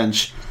off the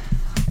bench.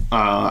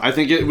 I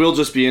think it will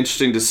just be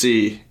interesting to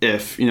see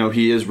if,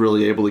 he is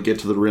really able to get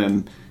to the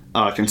rim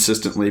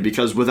consistently,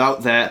 because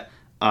without that,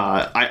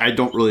 I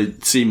don't really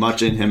see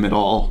much in him at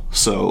all.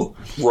 So,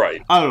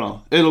 right. I don't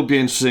know. It'll be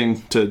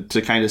interesting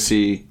to kind of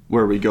see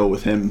where we go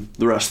with him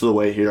the rest of the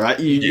way here.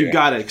 You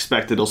got to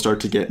expect that he'll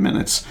start to get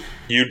minutes.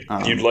 You'd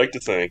like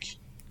to think.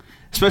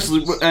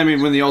 Especially,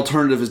 when the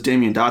alternative is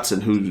Damian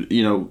Dotson,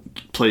 who,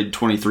 played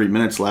 23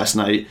 minutes last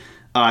night.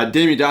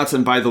 Damian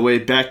Dotson, by the way,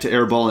 back to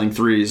airballing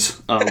threes.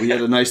 We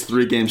had a nice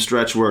 3-game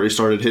stretch where he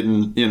started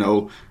hitting,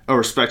 a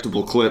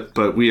respectable clip,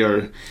 but we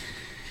are...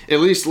 At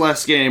least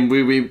last game,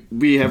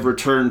 we have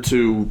returned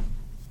to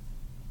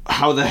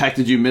how the heck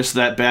did you miss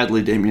that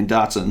badly, Damian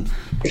Dotson?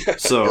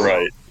 So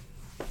right.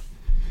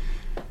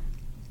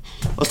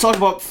 Let's talk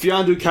about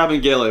Mfiondu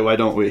Kabengele, why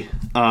don't we?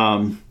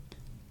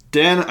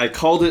 Dan, I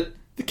called it.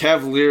 The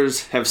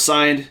Cavaliers have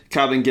signed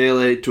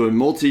Kabengele to a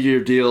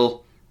multi-year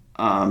deal.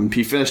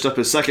 He finished up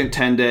his second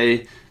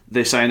 10-day.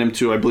 They signed him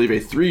to, I believe,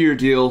 a 3-year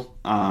deal.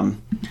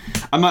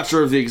 I'm not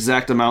sure of the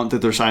exact amount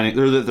that they're signing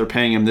or that they're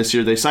paying him this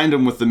year. They signed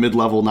him with the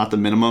mid-level, not the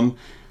minimum.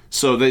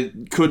 So they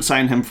could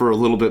sign him for a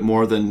little bit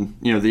more than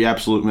the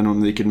absolute minimum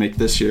they could make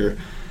this year.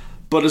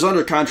 But is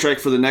under contract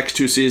for the next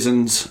 2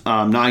 seasons,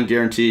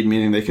 non-guaranteed,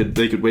 meaning they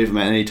could waive him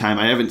at any time.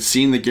 I haven't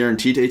seen the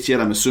guarantee dates yet.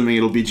 I'm assuming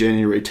it'll be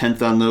January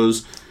 10th on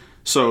those.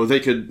 So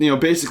they could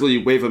basically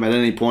waive him at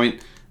any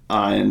point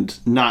and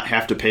not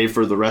have to pay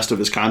for the rest of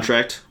his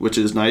contract, which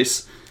is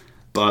nice.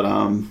 But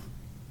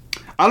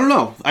I don't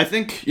know. I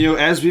think,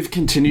 as we've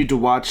continued to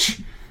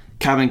watch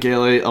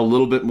Kabengele a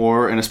little bit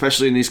more, and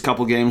especially in these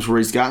couple games where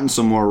he's gotten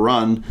some more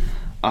run,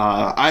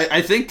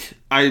 I think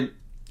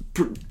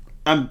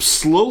I'm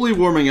slowly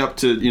warming up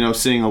to,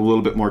 seeing a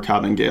little bit more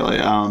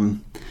Kabengele.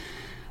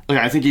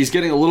 I think he's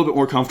getting a little bit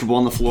more comfortable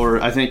on the floor.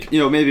 I think,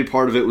 maybe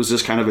part of it was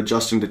just kind of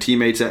adjusting to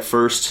teammates at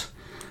first.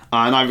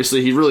 And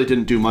obviously he really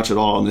didn't do much at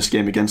all in this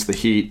game against the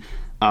Heat.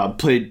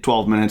 Played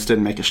 12 minutes,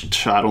 didn't make a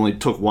shot, only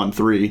took 1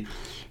 3.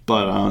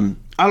 But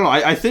I don't know.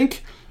 I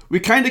think we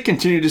kind of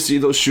continue to see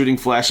those shooting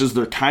flashes.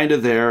 They're kind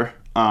of there.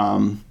 I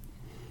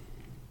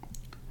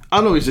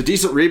don't know. He's a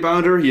decent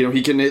rebounder.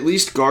 He can at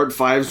least guard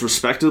 5s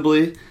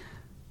respectably.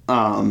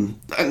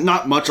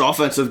 Not much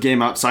offensive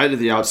game outside of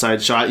the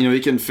outside shot. He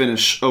can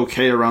finish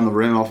okay around the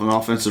rim off an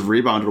offensive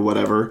rebound or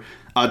whatever.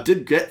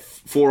 Did get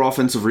 4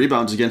 offensive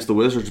rebounds against the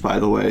Wizards, by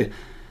the way.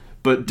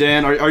 But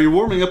Dan, are you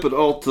warming up at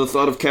all to the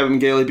thought of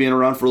Kabengele being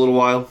around for a little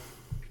while?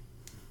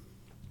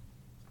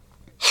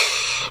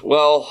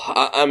 Well,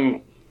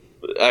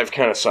 I've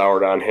kind of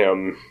soured on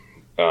him.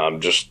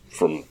 Just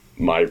from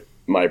my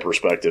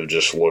perspective,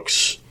 just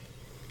looks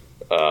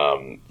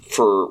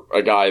for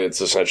a guy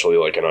that's essentially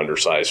like an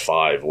undersized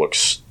 5,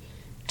 looks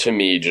to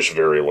me just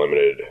very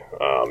limited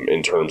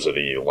in terms of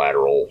the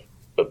lateral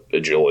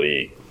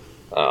agility.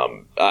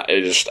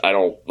 I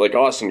don't like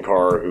Austin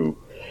Carr, who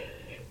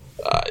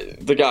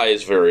the guy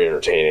is very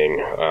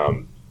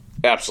entertaining.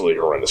 Absolutely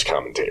horrendous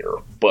commentator,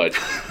 but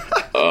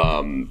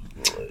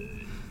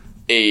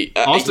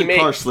Austin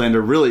Carr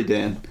slander, really,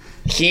 Dan.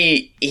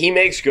 He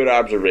makes good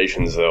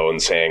observations though, in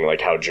saying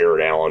like how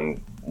Jared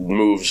Allen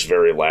moves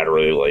very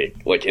laterally,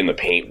 like in the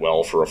paint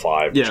well for a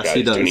 5, which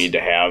guys do need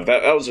to have.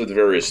 That was a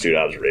very astute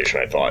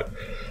observation, I thought.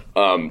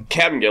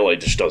 Kabengele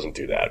just doesn't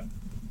do that,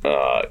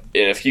 and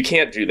if you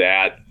can't do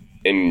that,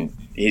 and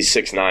he's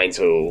 6'9",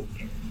 so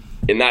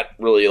and not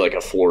really like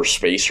a floor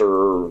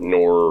spacer,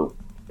 nor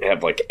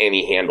have like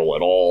any handle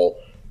at all,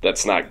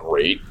 that's not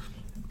great.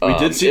 We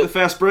did see the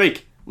fast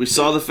break. We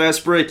saw the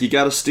fast break. He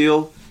got a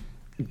steal.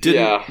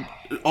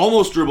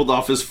 Almost dribbled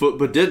off his foot,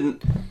 but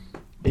didn't.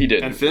 He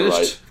didn't. And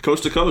finished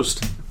coast to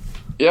coast.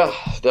 Yeah,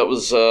 that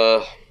was,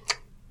 I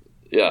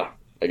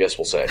guess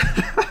we'll say.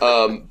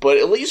 But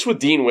at least with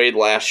Dean Wade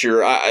last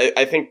year,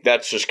 I think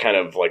that's just kind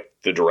of like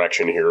the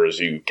direction here, is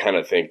you kind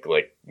of think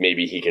like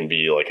maybe he can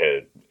be like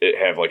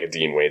have like a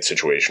Dean Wade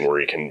situation where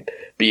he can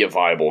be a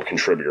viable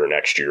contributor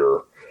next year.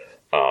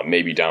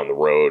 Maybe down the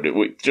road.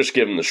 Just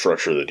given the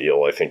structure of the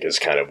deal, I think is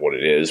kind of what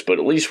it is. But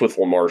at least with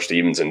Lamar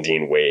Stevens and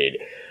Dean Wade,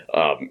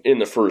 in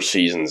the first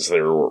seasons,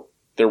 there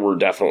were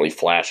definitely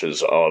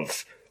flashes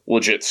of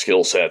legit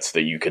skill sets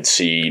that you could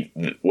see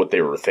what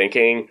they were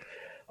thinking.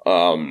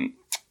 I'm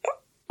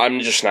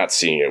just not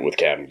seeing it with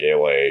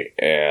Kabengele,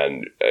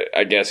 and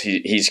I guess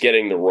he's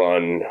getting the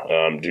run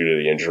due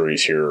to the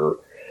injuries here.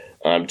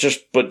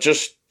 Just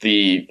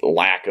the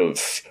lack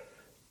of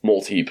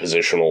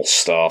multi-positional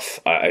stuff,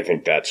 I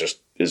think that just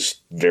is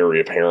very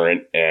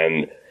apparent,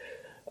 and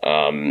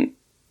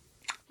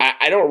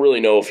I don't really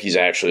know if he's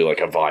actually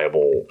like a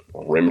viable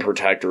rim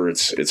protector.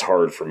 It's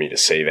hard for me to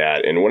say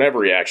that, and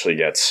whenever he actually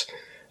gets,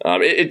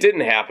 it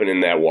didn't happen in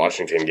that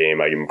Washington game.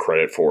 I give him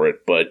credit for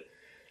it, but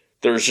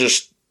there's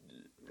just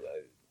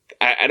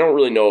I don't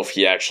really know if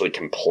he actually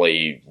can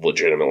play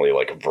legitimately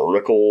like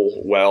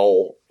vertical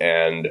well,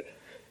 and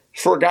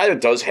for a guy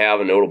that does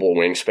have a notable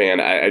wingspan,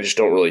 I just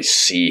don't really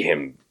see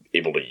him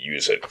able to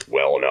use it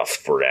well enough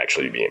for it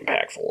actually to be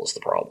impactful is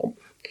the problem.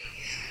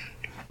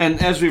 And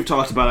as we've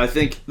talked about, I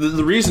think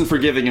the reason for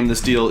giving him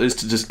this deal is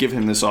to just give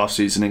him this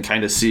offseason and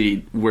kind of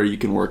see where you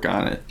can work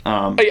on it.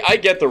 I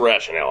get the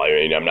rationale. I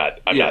mean, I'm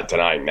not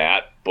denying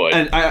that, but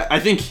and I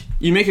think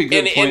you make a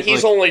good point. And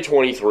he's only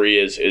 23,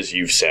 as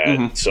you've said,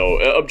 Mm-hmm.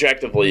 so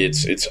objectively,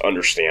 it's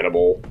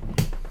understandable.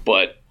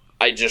 But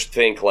I just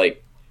think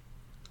like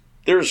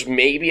there's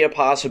maybe a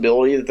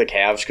possibility that the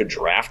Cavs could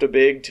draft a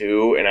big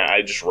too, and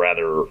I just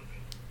rather.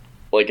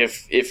 Like,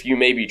 if you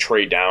maybe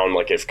trade down,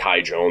 like if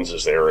Kai Jones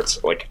is there,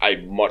 it's like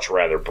I'd much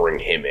rather bring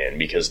him in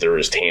because there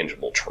is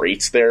tangible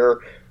traits there.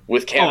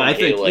 With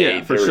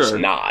Kabengele, there's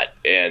not.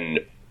 And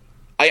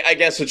I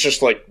guess it's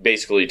just like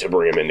basically to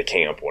bring him into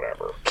camp,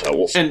 whatever. So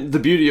we'll see. And the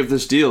beauty of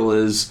this deal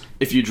is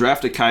if you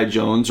draft a Kai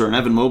Jones or an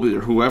Evan Mobley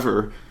or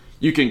whoever,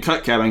 you can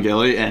cut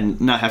Kabengele and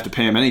not have to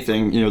pay him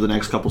anything, the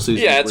next couple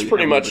seasons. Yeah, it's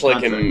pretty much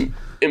like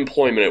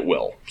employment at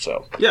will.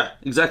 So yeah,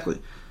 exactly.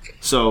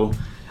 So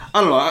I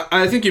don't know.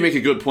 I think you make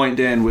a good point,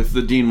 Dan, with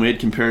the Dean Wade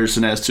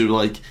comparison as to,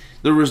 like,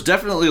 there was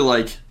definitely,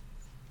 like,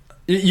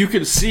 you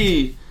could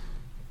see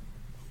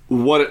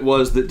what it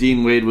was that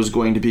Dean Wade was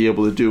going to be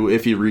able to do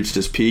if he reached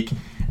his peak.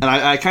 And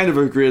I kind of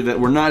agree that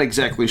we're not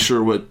exactly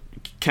sure what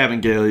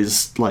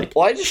Kabengele's, like,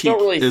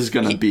 peak is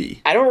going to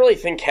be. I don't really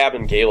think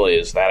Kabengele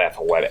is that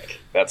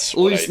athletic. That's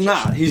well, he's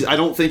not. I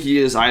don't think he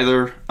is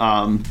either.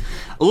 A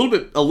little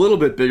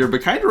bit bigger,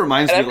 but kind of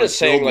reminds me of, like,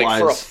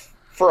 build-wise.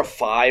 For a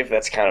 5,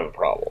 that's kind of a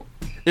problem.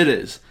 It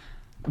is.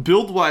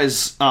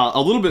 Build-wise,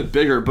 a little bit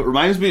bigger, but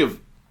reminds me of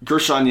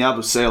Gershon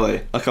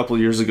Yabusele a couple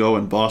years ago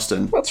in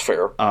Boston. That's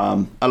fair.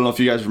 I don't know if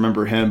you guys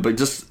remember him, but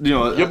just,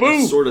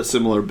 a sort of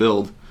similar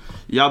build.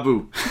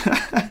 Yabu.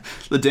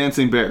 The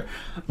dancing bear.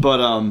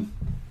 But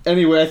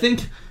anyway, I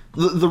think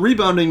the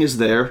rebounding is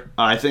there.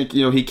 I think,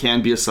 he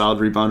can be a solid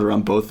rebounder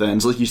on both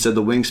ends. Like you said,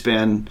 the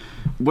wingspan,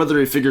 whether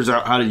he figures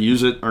out how to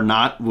use it or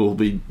not will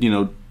be,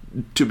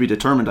 to be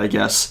determined, I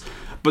guess.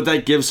 But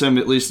that gives him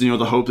at least, the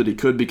hope that he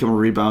could become a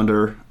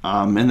rebounder.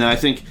 And then I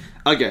think,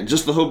 again,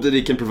 just the hope that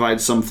he can provide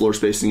some floor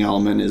spacing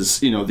element is,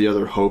 the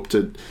other hope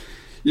to,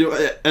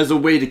 as a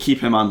way to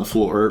keep him on the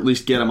floor, or at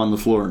least get him on the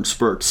floor in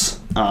spurts.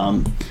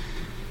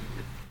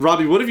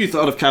 Robbie, what have you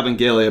thought of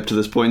Kabengele up to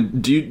this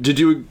point? Did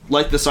you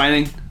like the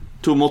signing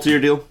to a multi-year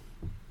deal?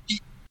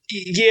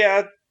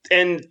 Yeah,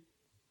 and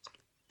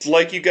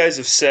like you guys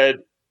have said,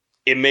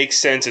 it makes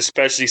sense,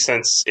 especially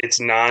since it's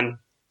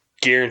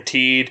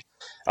non-guaranteed.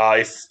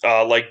 If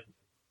like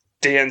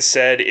Dan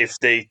said, if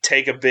they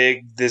take a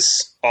big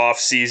this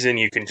offseason,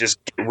 you can just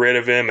get rid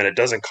of him and it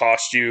doesn't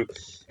cost you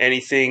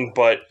anything.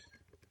 But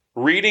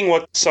reading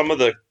what some of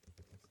the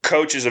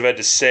coaches have had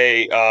to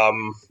say.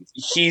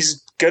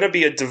 He's going to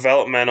be a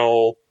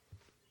developmental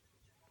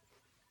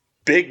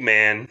big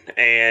man,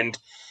 and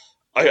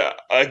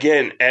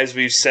again, as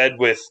we've said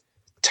with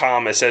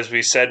Thomas, as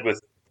we said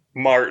with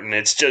Martin,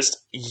 it's just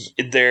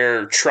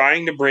they're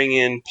trying to bring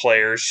in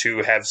players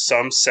who have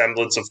some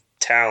semblance of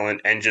talent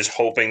and just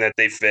hoping that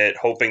they fit,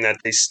 hoping that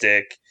they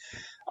stick.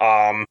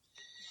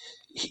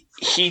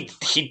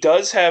 He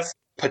does have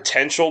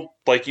potential,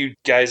 like you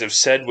guys have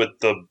said, with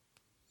the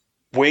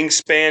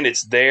wingspan.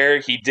 It's there.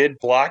 He did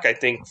block, I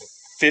think,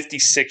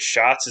 56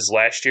 shots his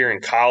last year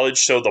in college,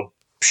 so the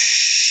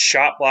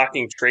shot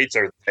blocking traits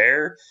are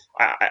there.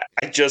 I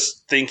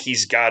just think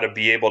he's got to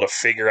be able to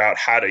figure out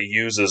how to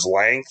use his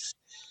length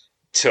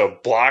to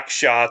block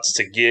shots,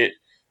 to get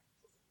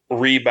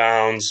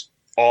rebounds,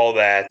 all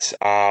that.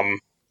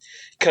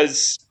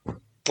 Because,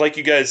 like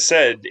you guys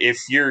said, if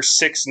you're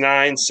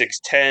 6'9",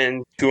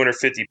 6'10",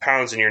 250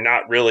 pounds, and you're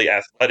not really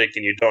athletic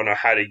and you don't know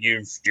how to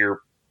use your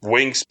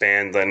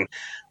wingspan, then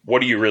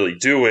what are you really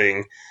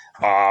doing?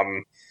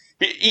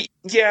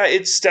 Yeah,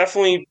 it's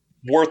definitely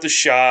worth a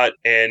shot,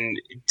 and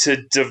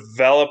to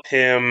develop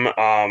him,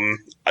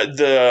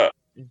 the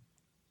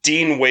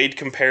Dean Wade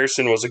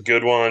comparison was a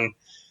good one.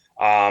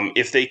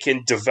 If they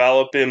can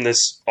develop him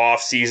this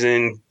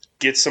offseason,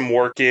 get some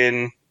work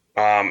in,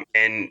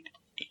 and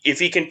if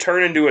he can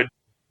turn into a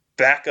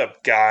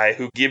backup guy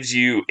who gives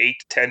you 8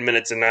 to 10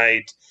 minutes a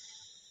night,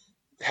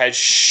 has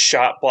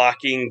shot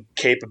blocking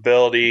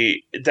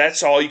capability,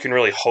 that's all you can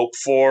really hope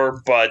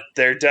for. But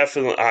they're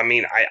definitely,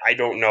 I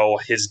don't know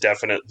his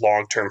definite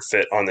long-term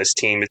fit on this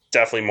team. It's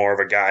definitely more of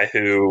a guy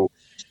who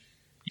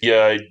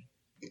you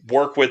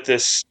work with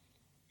this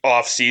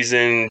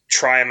offseason,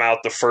 try him out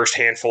the first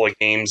handful of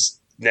games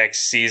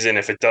next season.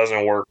 If it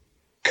doesn't work,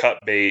 cut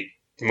bait,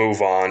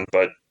 move on.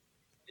 But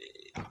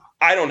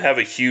I don't have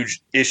a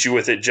huge issue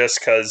with it, just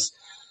because,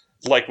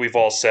 like we've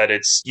all said,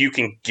 you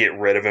can get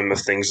rid of him if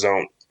things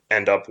don't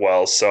end up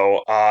well.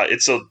 So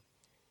it's a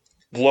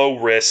low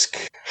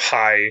risk,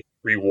 high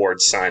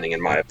reward signing,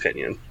 in my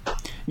opinion.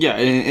 Yeah,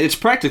 and it's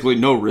practically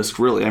no risk,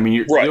 really. I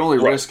mean, the only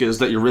risk is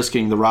that you're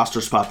risking the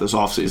roster spot this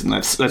offseason.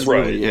 That's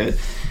really it.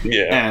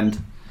 Yeah.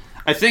 And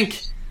I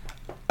think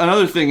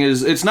another thing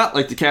is, it's not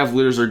like the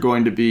Cavaliers are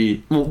going to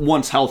be,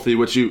 once healthy,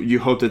 which you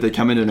hope that they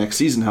come into next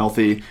season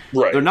healthy.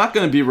 Right. They're not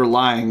going to be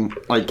relying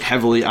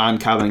heavily on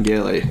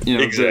Kabengele.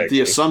 Exactly. The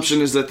assumption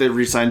is that they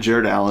re-sign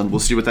Jared Allen. We'll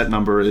see what that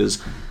number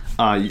is.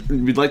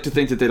 We'd like to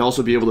think that they'd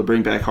also be able to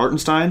bring back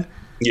Hartenstein.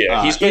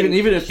 Yeah, he's been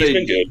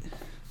good.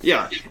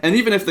 Yeah, and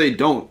even if they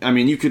don't,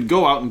 you could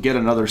go out and get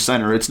another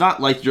center. It's not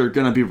like you're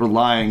going to be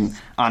relying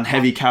on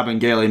heavy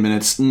Kabengele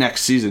minutes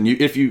next season.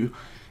 If you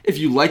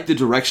like the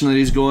direction that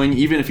he's going,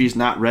 even if he's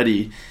not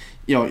ready,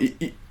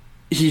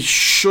 he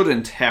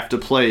shouldn't have to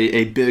play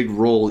a big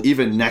role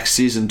even next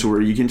season, to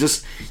where you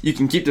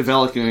can keep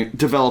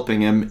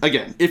developing him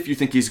again if you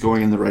think he's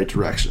going in the right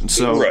direction.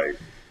 So. Right.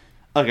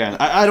 Again,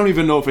 I don't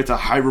even know if it's a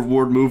high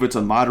reward move. It's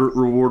a moderate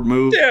reward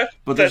move. Yeah,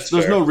 but there's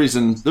no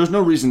reason. There's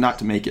no reason not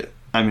to make it.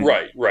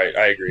 Right.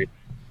 I agree.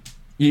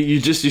 You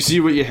see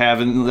what you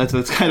have, and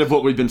that's kind of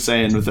what we've been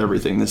saying with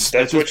everything. That's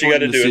what you got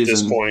to do at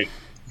this point.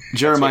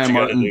 Jeremiah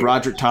Martin,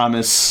 Broderick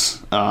Thomas,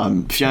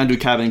 Mfiondu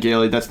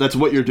Kabengele. That's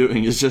what you're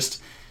doing. Is just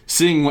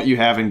seeing what you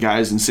have in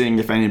guys and seeing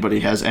if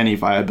anybody has any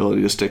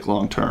viability to stick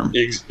long term.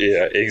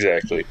 Yeah,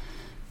 exactly.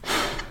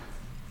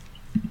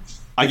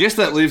 I guess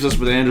that leaves us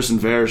with Anderson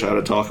Varejao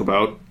to talk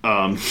about.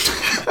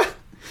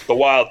 The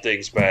Wild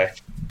Thing's back.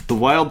 The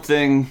Wild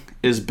Thing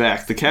is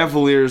back. The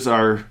Cavaliers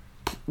are,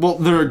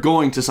 they're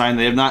going to sign.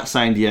 They have not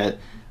signed yet.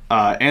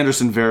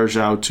 Anderson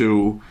Varejao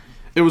to.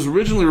 It was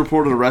originally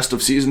reported a rest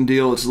of season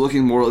deal. It's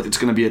looking more like it's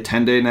going to be a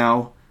 10-day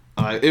now.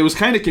 It was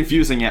kind of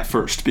confusing at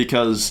first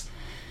because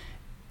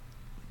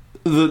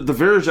the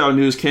Varejao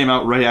news came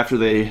out right after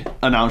they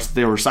announced that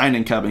they were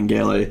signing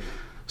Kabengele.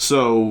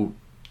 So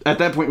at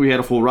that point, we had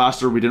a full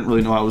roster. We didn't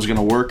really know how it was going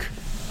to work.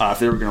 If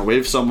they were going to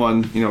waive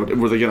someone,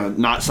 were they going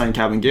to not sign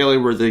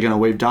Kabengele? Were they going to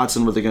waive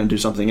Dotson? Were they going to do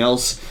something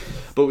else?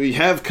 But we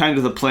have kind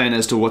of the plan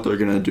as to what they're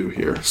going to do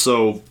here.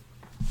 So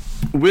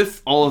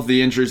with all of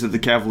the injuries that the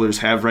Cavaliers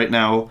have right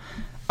now,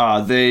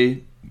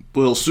 they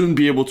will soon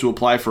be able to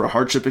apply for a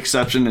hardship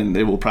exception, and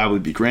they will probably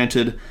be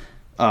granted.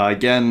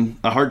 Again,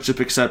 a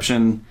hardship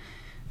exception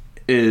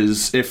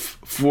is if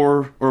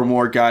 4 or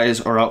more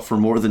guys are out for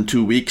more than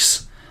 2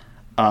 weeks,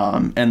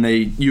 and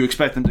you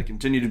expect them to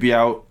continue to be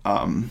out,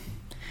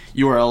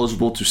 you are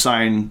eligible to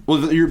sign.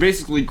 Well, you're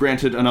basically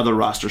granted another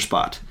roster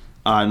spot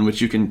in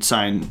which you can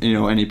sign,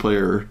 any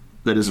player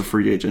that is a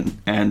free agent.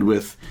 And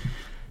with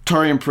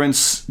Taurean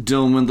Prince,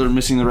 Dylan Windler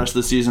missing the rest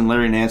of the season,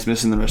 Larry Nance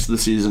missing the rest of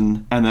the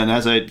season, and then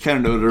as I kind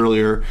of noted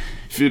earlier,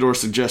 Fyodor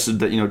suggested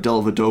that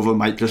Dellavedova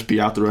might just be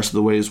out the rest of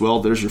the way as well.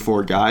 There's your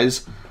 4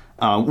 guys.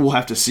 We'll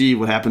have to see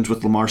what happens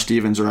with Lamar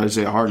Stevens or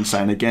Isaiah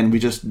Hartenstein. Again, we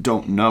just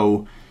don't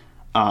know.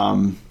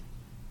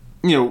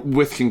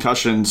 With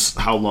concussions,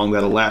 how long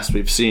that'll last.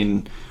 We've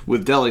seen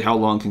with Delly how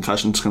long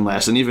concussions can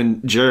last, and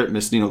even Jarrett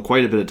missed,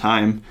 quite a bit of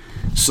time.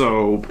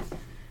 So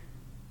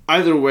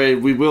either way,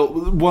 we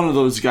will. One of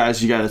those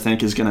guys you got to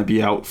think is going to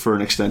be out for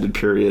an extended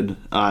period.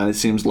 And it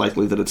seems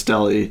likely that it's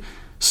Delhi.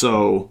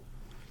 So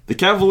the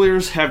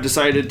Cavaliers have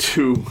decided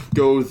to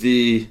go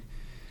the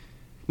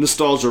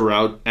nostalgia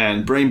route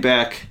and bring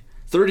back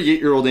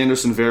 38-year-old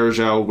Anderson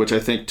Varejao, which I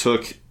think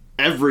took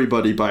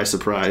everybody by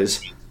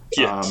surprise.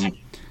 Yes.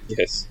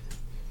 Yes.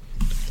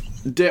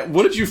 Dan,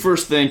 what did you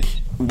first think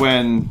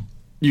when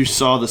you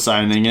saw the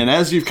signing? And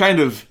as you've kind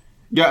of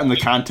gotten the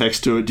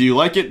context to it, do you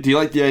like it? Do you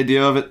like the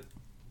idea of it?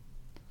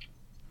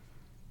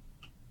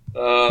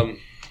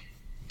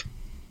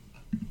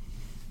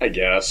 I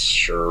guess,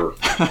 sure.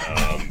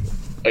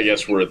 I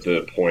guess we're at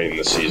the point in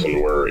the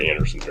season where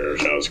Anderson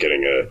Varejao is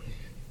getting a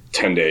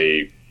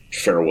 10-day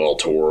farewell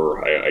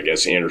tour. I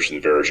guess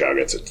Anderson Varejao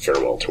gets a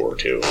farewell tour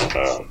too.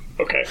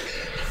 Okay.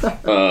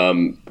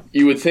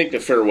 You would think the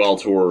farewell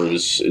tour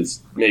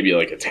is maybe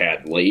like a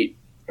tad late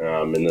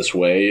in this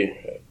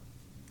way,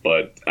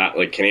 but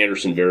can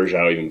Anderson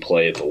Varejao even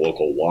play at the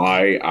local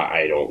Y?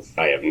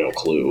 I have no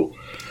clue.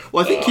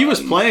 Well, I think he was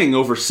playing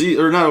overseas,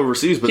 or not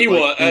overseas, but he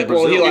was. In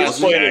Brazil. He was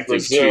playing in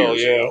Brazil,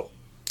 yeah.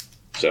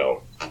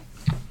 So,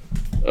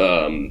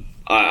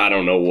 I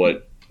don't know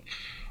what.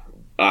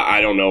 I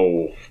don't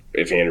know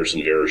if Anderson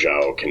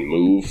Varejao can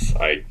move.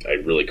 I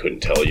really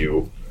couldn't tell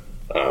you,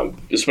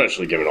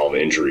 especially given all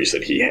the injuries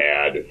that he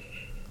had.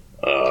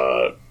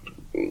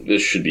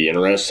 This should be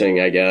interesting,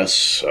 I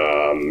guess.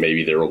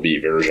 Maybe there will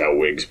be Varejao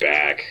Wiggs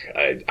back.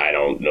 I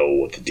don't know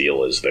what the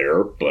deal is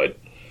there, but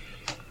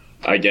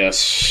I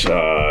guess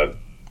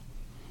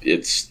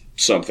it's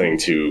something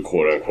to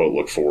quote-unquote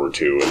look forward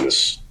to in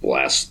this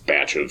last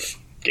batch of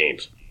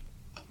games.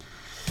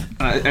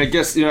 I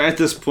guess, at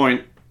this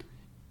point,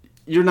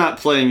 you're not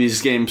playing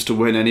these games to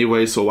win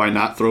anyway, so why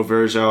not throw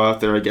Varejao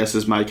out there, I guess,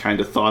 is my kind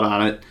of thought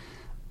on it.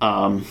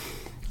 I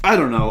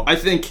don't know. I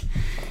think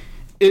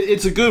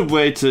it's a good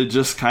way to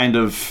just kind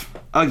of,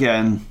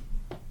 again,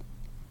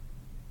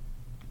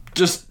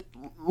 just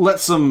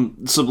let some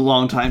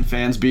longtime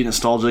fans be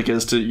nostalgic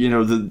as to,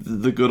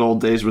 the good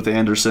old days with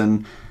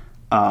Anderson.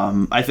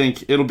 I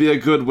think it'll be a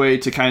good way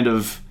to kind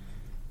of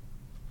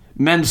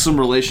mend some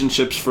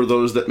relationships for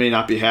those that may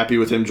not be happy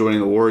with him joining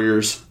the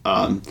Warriors.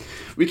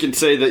 We can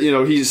say that,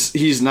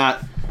 he's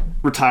not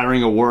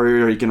retiring a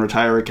Warrior. He can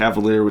retire a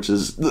Cavalier, which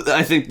is,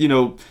 I think,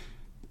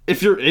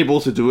 if you're able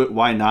to do it,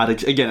 why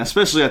not? Again,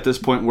 especially at this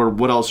point where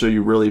what else are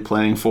you really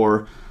playing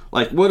for?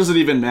 Like, what does it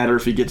even matter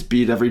if he gets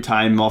beat every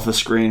time off a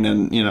screen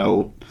and,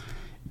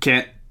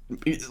 can't,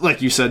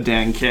 like you said,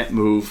 Dan, can't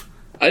move?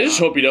 I just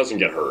hope he doesn't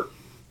get hurt.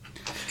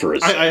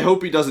 I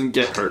hope he doesn't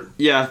get hurt.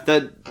 Yeah,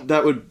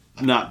 that would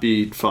not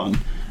be fun.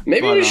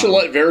 Maybe we should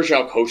let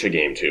Varejao coach a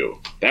game, too.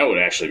 That would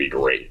actually be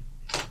great.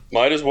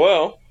 Might as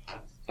well.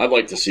 I'd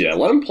like to see that.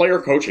 Let him play or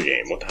coach a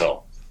game. What the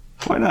hell?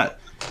 Why not?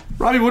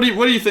 Robbie, what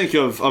do you think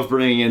of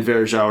bringing in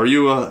Varejao? Are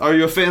you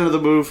a fan of the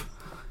move?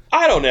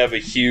 I don't have a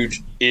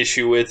huge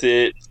issue with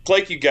it.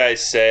 Like you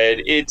guys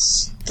said,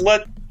 it's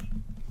let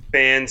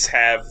fans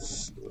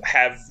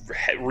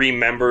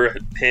remember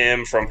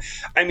him from.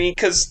 I mean,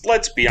 because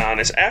let's be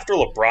honest, after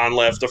LeBron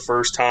left the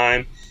first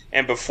time,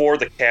 and before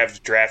the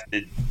Cavs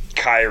drafted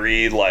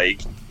Kyrie,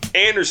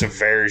 Anderson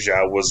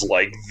Varejao was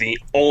the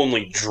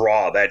only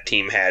draw that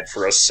team had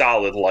for a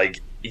solid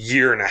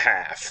year and a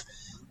half,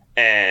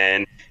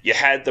 and you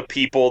had the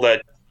people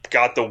that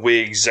got the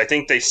wigs. I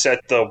think they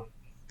set the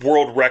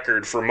world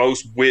record for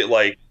most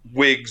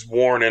wigs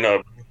worn in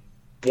a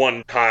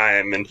one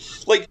time, and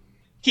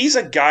he's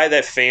a guy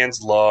that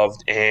fans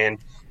loved, and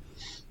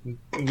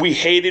we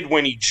hated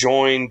when he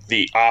joined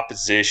the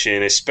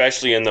opposition,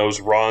 especially in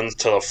those runs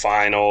to the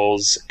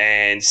finals,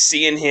 and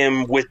seeing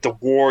him with the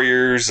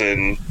Warriors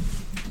and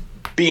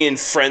being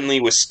friendly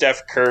with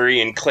Steph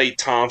Curry and Klay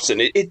Thompson.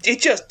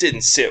 It just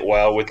didn't sit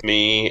well with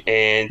me,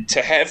 and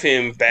to have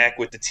him back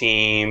with the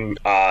team,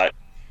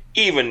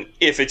 even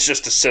if it's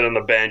just to sit on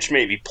the bench,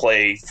 maybe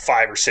play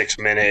 5 or 6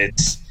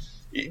 minutes,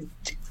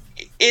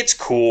 it's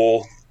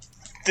cool.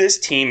 This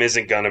team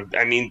isn't going to –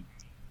 I mean,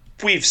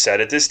 we've said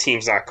it. This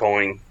team's not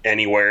going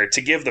anywhere.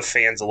 To give the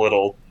fans a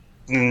little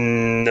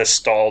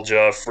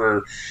nostalgia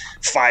for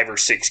 5 or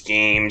 6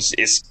 games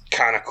is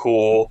kind of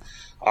cool.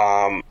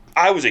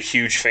 I was a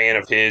huge fan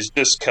of his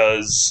just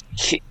because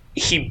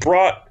he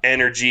brought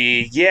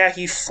energy. Yeah,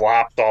 he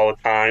flopped all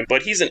the time,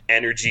 but he's an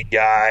energy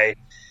guy.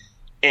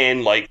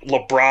 And,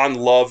 LeBron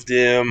loved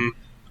him.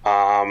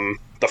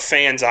 The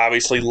fans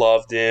obviously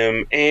loved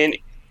him. And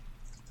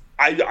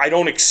I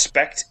don't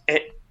expect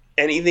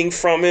anything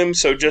from him.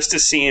 So just to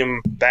see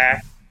him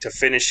back to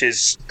finish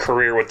his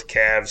career with the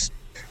Cavs,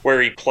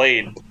 where he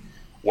played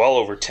well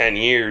over 10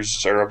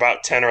 years, or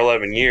about 10 or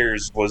 11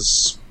 years,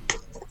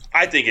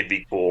 I think it'd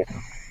be cool.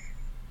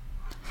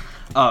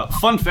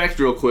 Fun fact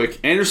real quick,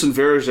 Anderson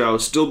Varejao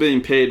is still being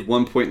paid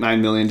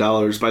 $1.9 million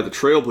by the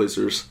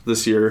Trailblazers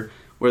this year,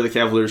 where the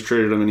Cavaliers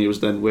traded him and he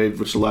was then waived,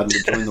 which allowed him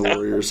to join the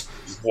Warriors.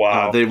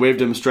 Wow. They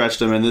waived him,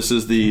 stretched him, and this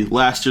is the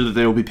last year that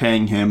they will be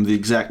paying him. The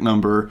exact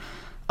number,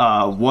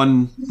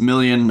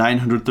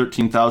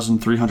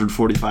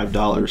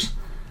 $1,913,345.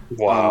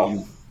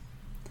 Wow.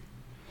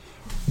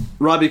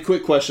 Robbie,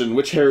 quick question.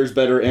 Which hair is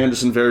better,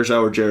 Anderson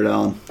Varejao or Jared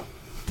Allen?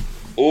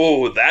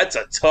 Oh, that's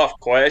a tough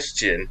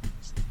question.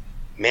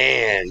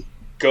 Man,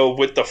 go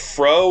with the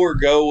fro or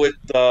go with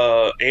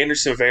the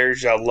Anderson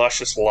Varejao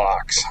luscious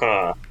locks,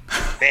 huh?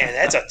 Man,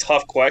 that's a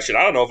tough question.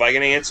 I don't know if I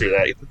can answer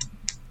that.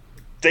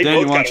 They Dan,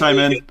 both you want to chime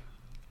in?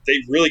 They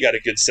really got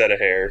a good set of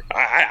hair.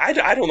 I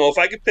don't know if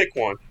I could pick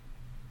one.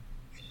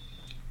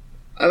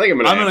 I think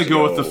I'm gonna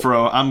go with the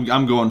fro.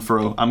 I'm going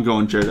fro. I'm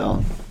going Jared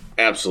Allen.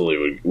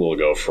 Absolutely, we'll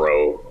go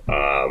fro.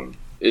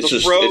 It's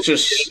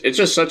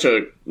just such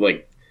a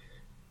like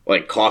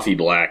coffee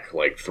black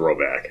like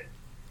throwback.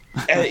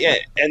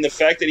 And the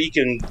fact that he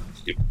can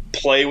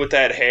play with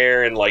that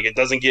hair and like it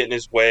doesn't get in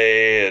his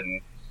way,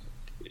 and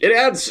it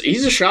adds.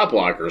 He's a shot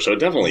blocker, so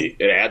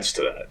it adds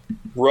to that.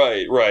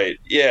 Right.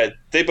 Yeah,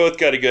 they both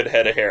got a good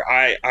head of hair.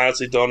 I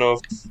honestly don't know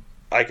if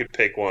I could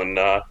pick one.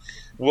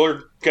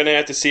 We're gonna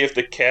have to see if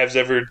the Cavs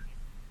ever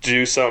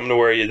do something to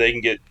where they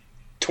can get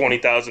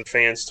 20,000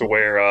 fans to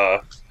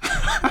wear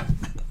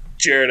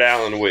Jared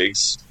Allen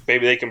wigs.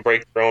 Maybe they can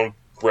break their own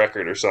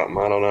record or something.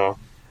 I don't know.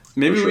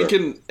 Maybe we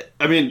can.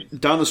 I mean,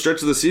 down the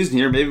stretch of the season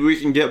here, maybe we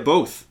can get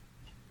both.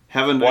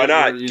 Why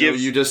not? Give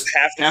you just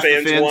half the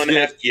fans one,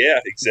 get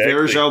exactly.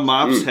 Varejao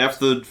mops, half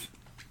the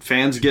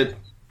fans get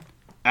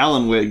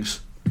Allen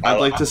wigs. I'd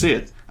like to see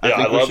it.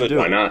 I love it.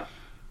 Why not?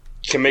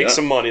 Can make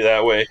some money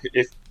that way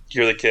if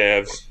you're the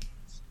Cavs.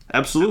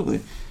 Absolutely.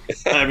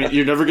 I mean,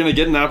 you're never going to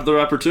get another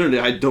opportunity.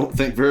 I don't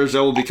think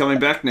Varejao will be coming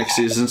back next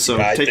season, so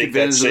take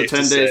advantage of the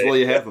 10 days while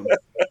you have him.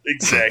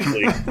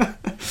 Exactly.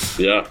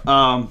 Yeah.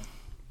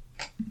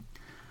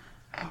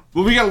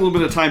 Well, we got a little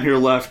bit of time here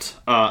left.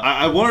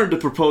 I wanted to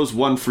propose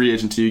one free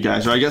agent to you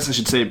guys, or I guess I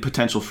should say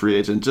potential free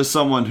agent. Just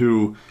someone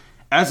who,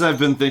 as I've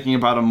been thinking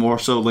about him more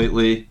so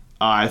lately,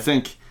 I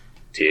think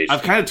THT.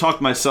 I've kind of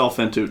talked myself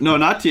into. No,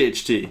 not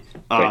THT. Thank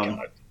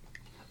God.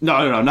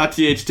 No, not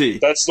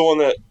THT. That's the one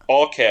that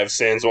all Cavs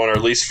fans want, or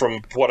at least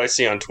from what I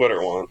see on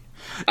Twitter want.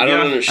 I don't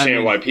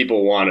understand why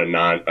people want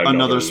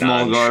another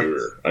small guard.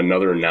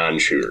 Another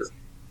non-shooter.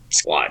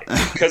 Why?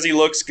 Because he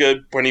looks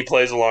good when he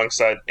plays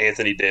alongside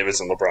Anthony Davis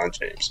and LeBron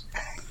James.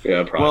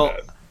 Yeah, probably. Well,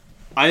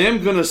 I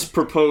am going to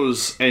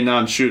propose a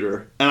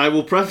non-shooter, and I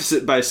will preface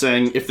it by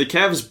saying if the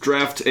Cavs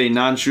draft a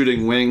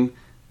non-shooting wing,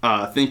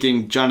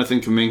 thinking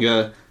Jonathan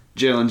Kuminga,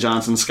 Jalen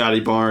Johnson,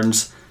 Scotty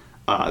Barnes,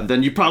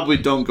 then you probably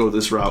don't go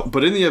this route.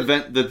 But in the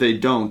event that they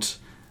don't,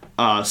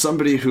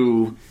 somebody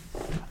who,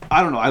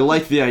 I don't know, I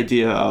like the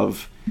idea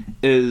of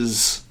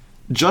is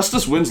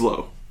Justice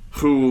Winslow,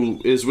 who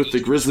is with the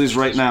Grizzlies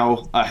right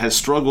now, has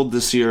struggled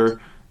this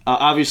year,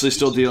 obviously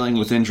still dealing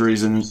with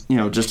injuries and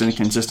just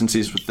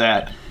inconsistencies with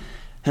that.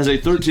 Has a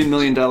 $13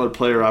 million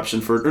player option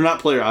a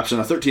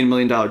 $13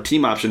 million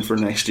team option for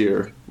next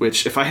year,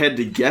 which if I had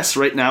to guess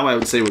right now, I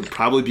would say would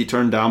probably be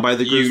turned down by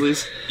the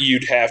Grizzlies.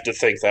 You'd have to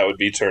think that would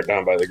be turned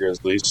down by the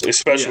Grizzlies,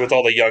 especially with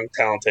all the young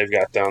talent they've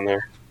got down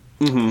there.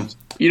 Mm-hmm.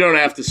 You don't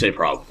have to say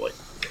probably.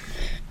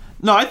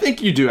 No, I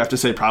think you do have to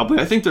say probably.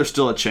 I think there's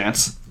still a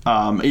chance.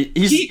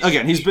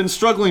 He's been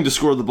struggling to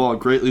score the ball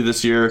greatly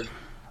this year,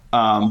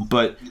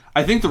 but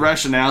I think the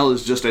rationale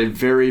is just a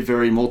very,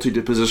 very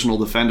multi-positional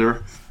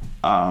defender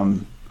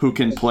who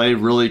can play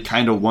really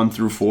kind of 1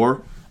 through 4.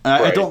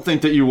 Right. I don't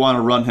think that you want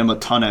to run him a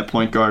ton at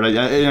point guard.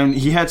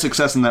 He had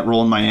success in that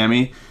role in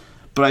Miami,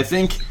 but I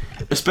think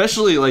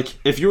especially like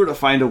if you were to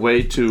find a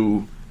way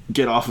to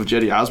get off of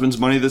Cedi Osman's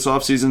money this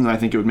offseason, I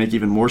think it would make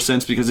even more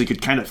sense because he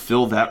could kind of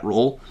fill that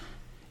role.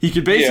 He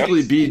could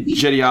basically be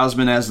Cedi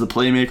Osman as the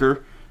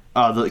playmaker,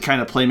 the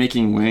kind of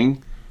playmaking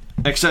wing,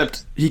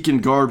 except he can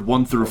guard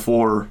 1 through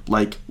 4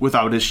 like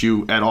without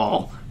issue at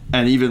all,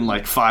 and even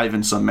like 5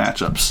 in some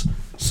matchups.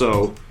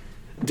 So,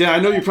 Dan, I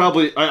know you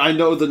probably I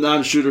know the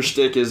non-shooter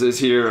stick is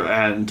here,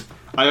 and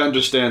I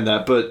understand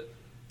that, but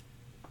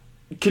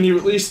can you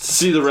at least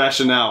see the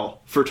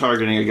rationale for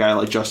targeting a guy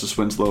like Justice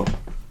Winslow?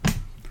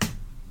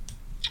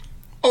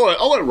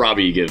 I'll let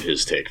Robbie give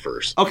his take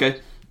first. Okay.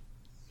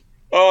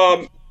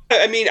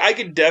 I mean, I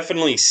could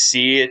definitely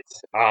see it.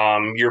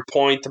 Your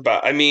point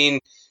about,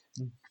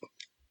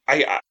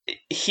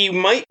 he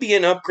might be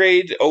an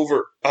upgrade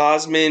over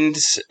Osmond.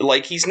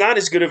 Like, he's not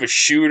as good of a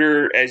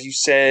shooter as you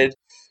said,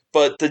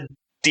 but the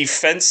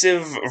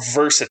defensive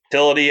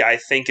versatility, I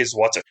think, is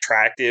what's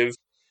attractive.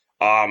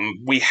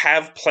 We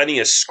have plenty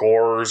of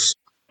scorers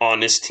on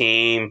this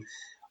team.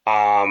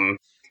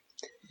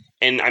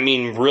 And I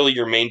mean, really,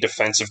 your main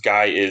defensive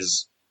guy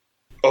is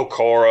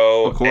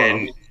Okoro.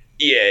 And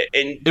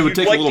it would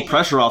take a little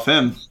pressure off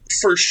him.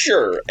 For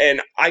sure.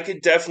 And I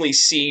could definitely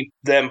see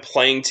them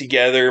playing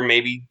together,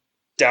 maybe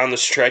down the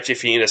stretch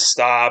if you need a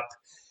stop.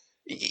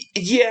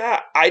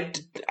 Yeah,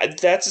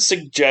 that's a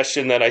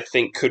suggestion that I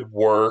think could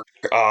work.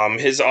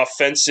 His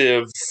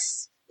offensive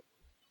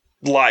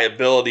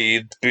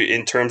liability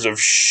in terms of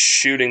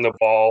shooting the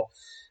ball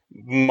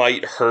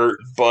might hurt,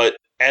 but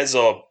as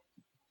a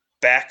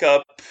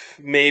backup,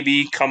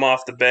 maybe come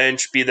off the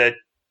bench, be that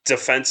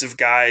defensive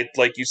guy,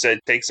 like you said,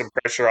 take some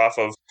pressure off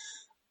of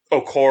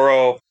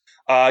Okoro.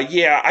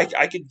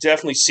 I could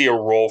definitely see a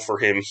role for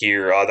him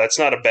here. That's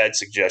not a bad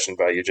suggestion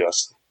by you,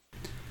 Justin.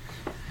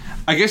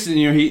 I guess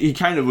he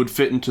kind of would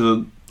fit into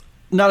the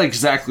not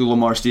exactly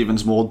Lamar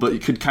Stevens mold, but he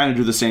could kind of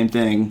do the same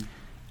thing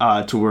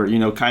to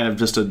where kind of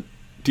just a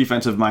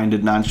defensive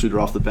minded non-shooter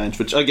off the bench,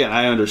 which again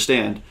I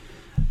understand,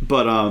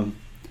 but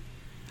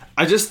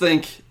I just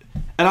think,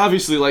 and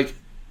obviously like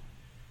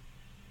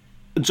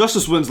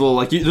Justice Winslow,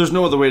 like there's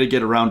no other way to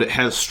get around it,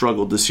 has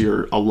struggled this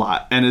year a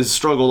lot and has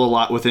struggled a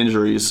lot with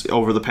injuries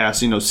over the past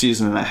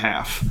season and a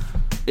half,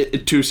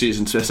 2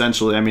 seasons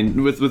essentially. I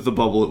mean, with the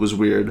bubble it was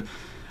weird,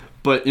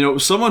 but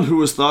someone who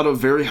was thought of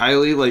very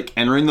highly like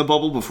entering the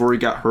bubble before he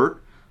got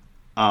hurt.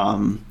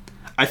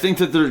 I think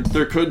that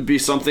there could be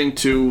something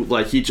to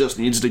like he just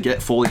needs to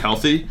get fully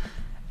healthy,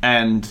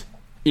 and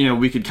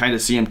we could kind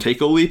of see him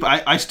take a leap.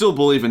 I still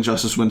believe in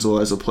Justice Winslow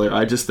as a player.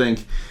 I just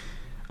think,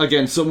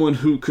 again, someone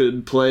who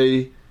could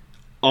play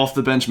off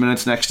the bench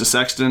minutes next to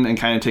Sexton and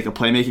kind of take a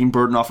playmaking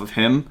burden off of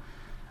him,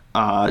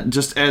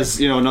 just as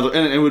another,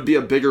 and it would be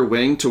a bigger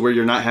wing to where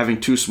you're not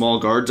having 2 small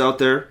guards out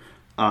there.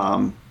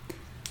 I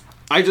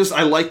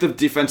like the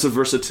defensive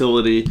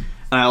versatility,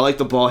 and I like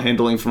the ball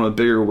handling from a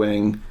bigger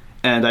wing.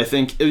 And I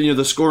think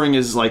the scoring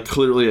is like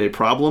clearly a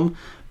problem,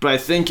 but I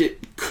think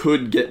it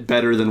could get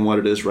better than what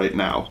it is right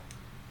now.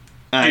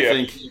 And I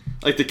think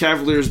like the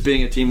Cavaliers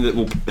being a team that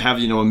will have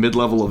a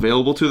mid-level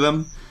available to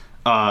them.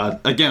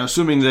 Again,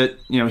 assuming that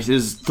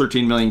his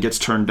 $13 million gets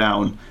turned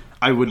down,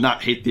 I would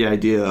not hate the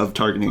idea of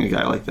targeting a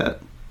guy like that.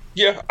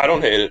 Yeah, I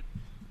don't hate it.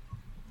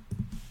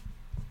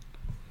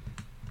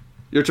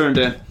 Your turn,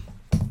 Dan.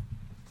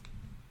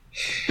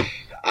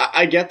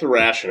 I get the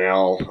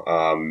rationale.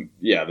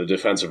 The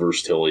defensive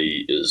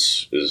versatility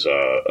is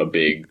a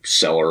big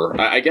seller.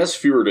 I guess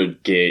if you were to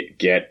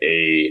get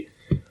a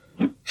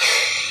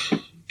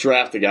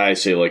draft a guy,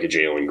 say like a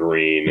Jalen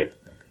Green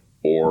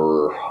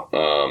or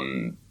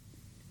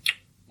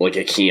like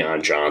a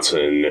Keon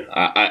Johnson,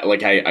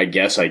 I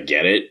guess I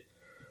get it.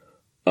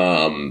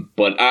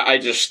 But I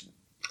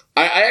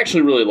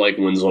actually really like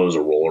Winslow as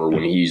a roller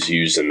when he's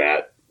used in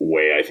that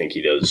way. I think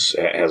he has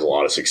a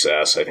lot of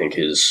success. I think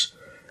his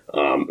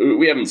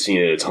we haven't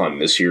seen it a ton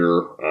this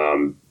year,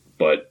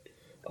 but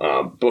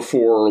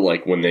before,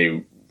 like when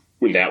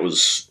that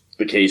was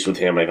the case with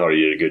him, I thought he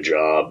did a good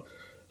job.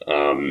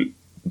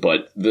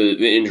 But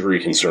the injury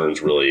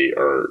concerns really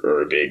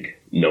are a big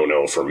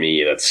no for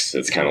me.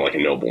 That's kind of like a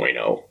no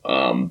bueno.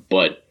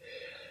 But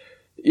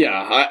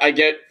yeah, I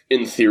get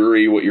in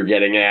theory what you're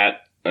getting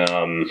at.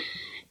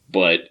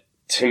 But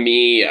to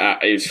me,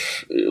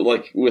 if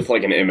like with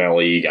like an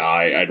MLE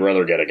guy, I'd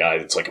rather get a guy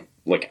that's like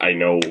I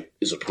know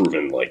is a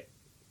proven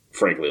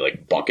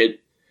frankly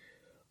bucket.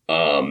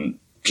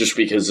 Just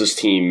because this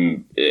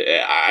team,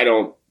 I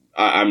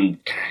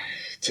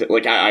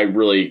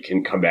really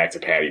can come back to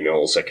Patty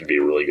Mills. That could be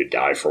a really good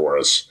guy for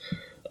us.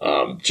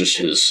 Just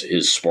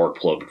his spark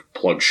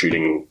plug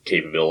shooting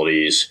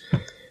capabilities,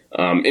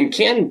 and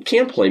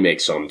can play make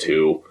some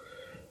too.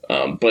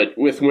 But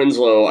with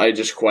Winslow, I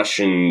just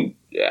question.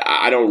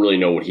 I don't really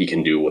know what he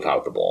can do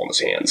without the ball in his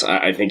hands.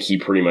 I think he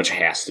pretty much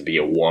has to be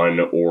a 1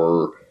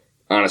 or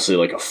honestly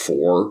like a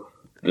 4.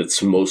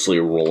 That's mostly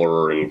a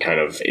roller and kind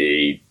of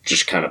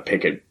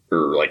pick it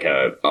or like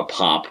a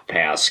pop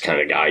pass kind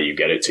of guy you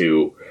get it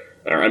to.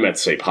 Or I meant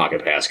to say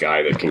pocket pass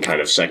guy that can kind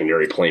of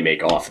secondary play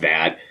make off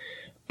that.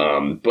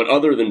 But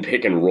other than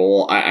pick and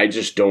roll, I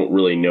just don't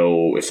really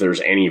know if there's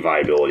any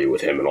viability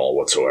with him at all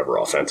whatsoever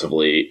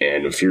offensively.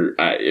 And if you're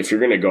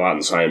going to go out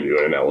and sign him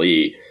to an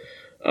MLE,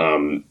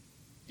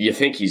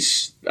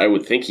 I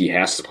would think he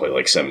has to play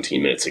like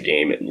 17 minutes a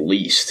game at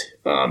least.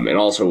 And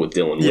also with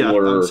Dylan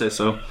Windler. I would say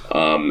so.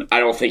 I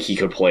don't think he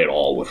could play at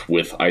all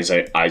with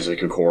Isaac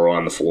Okoro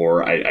on the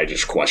floor. I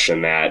just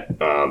question that.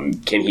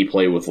 Can he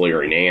play with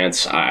Larry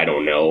Nance? I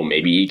don't know.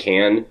 Maybe he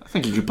can. I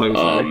think he could play with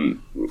Larry.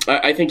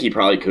 I think he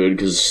probably could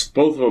because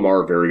both of them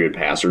are very good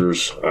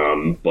passers.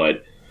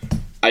 But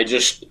I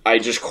just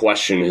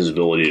question his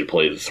ability to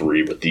play the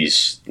 3 with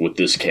this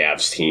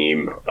Cavs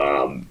team.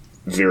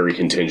 Very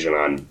contingent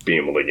on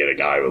being able to get a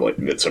guy with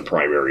that's a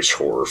primary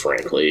scorer,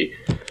 frankly,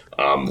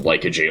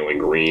 like a Jalen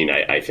Green.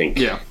 I think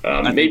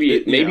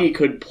maybe he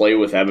could play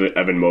with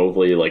Evan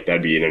Mobley. Like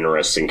that'd be an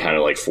interesting kind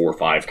of like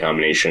 4-5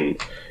 combination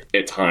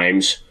at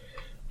times.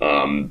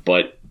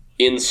 But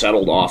in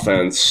settled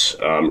offense,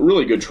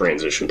 really good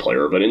transition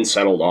player. But in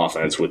settled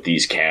offense with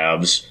these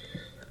Cavs,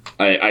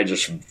 I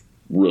just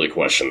really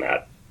question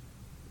that.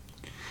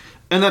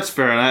 And that's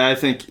fair, and I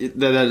think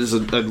that is a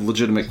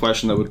legitimate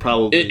question that would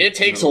probably... It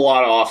takes a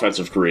lot of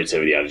offensive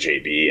creativity out of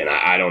JB, and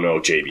I don't know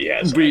if JB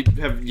has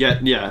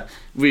that.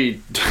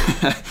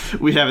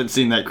 We haven't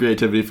seen that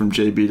creativity from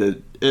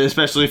JB,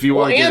 especially if you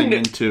are getting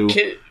into...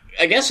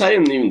 I guess I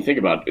didn't even think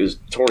about is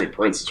Taurean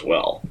Prince as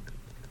well.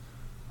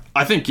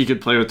 I think he could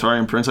play with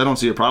Taurean Prince. I don't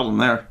see a problem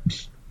there.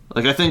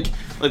 I think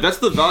that's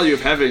the value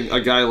of having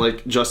a guy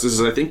like Justice,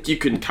 is I think you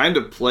can kind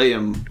of play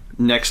him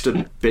next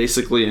to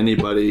basically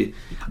anybody.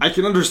 I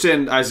can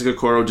understand Isaac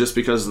Okoro just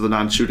because of the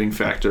non-shooting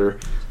factor,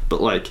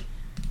 but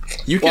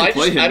you can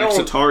play him next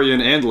to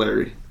Taurean and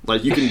Larry.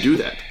 You can do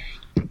that.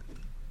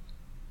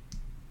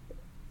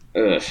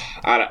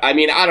 I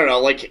mean, I don't know.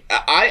 Like,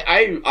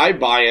 I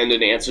buy into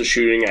Nance's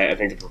shooting. I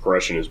think the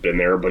progression has been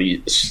there, but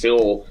he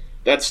still.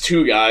 That's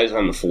two guys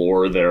on the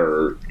floor that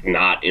are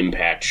not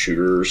impact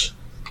shooters.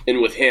 And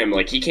with him,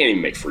 like, he can't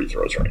even make free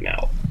throws right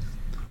now.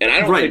 And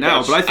I don't right think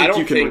now, but I think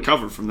you can think,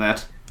 recover from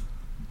that.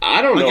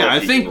 I don't know. Again, I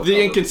think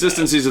the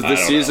inconsistencies of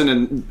this season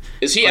and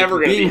is he ever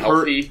going to be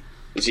healthy?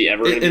 Is he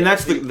ever going to be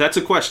healthy? That's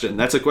a question.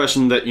 That's a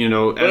question that, you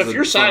know, but if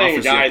you're signing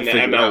a guy in the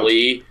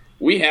MLE,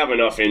 we have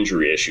enough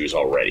injury issues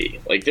already.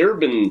 Like, there have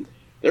been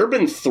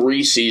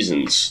 3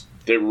 seasons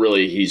that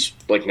really he's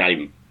like not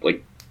even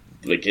like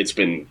it's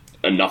been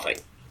a nothing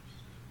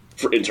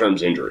in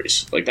terms of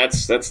injuries. Like,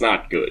 that's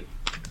not good.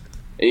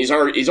 And he's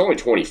only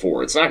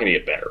 24. It's not going to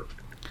get better.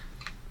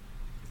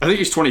 I think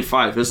he's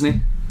 25, isn't he?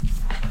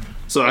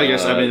 So I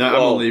guess I'm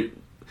only.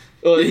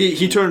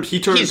 He turned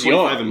 25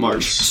 young in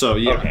March. So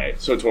yeah. Okay,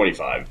 so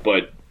 25.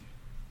 But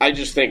I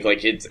just think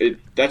like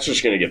that's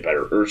just going to get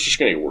better, or it's just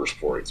going to get worse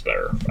before it gets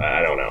better.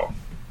 I don't know,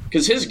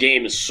 because his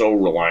game is so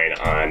reliant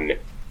on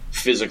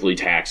physically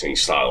taxing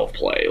style of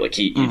play. Like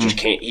he just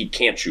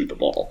can't shoot the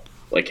ball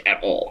like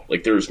at all.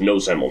 Like there's no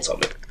semblance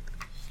of it.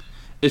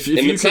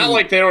 And it's not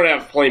like they don't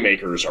have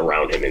playmakers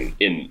around him,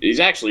 and he's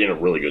actually in a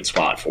really good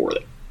spot for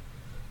it.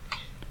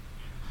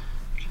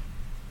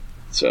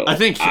 So I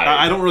think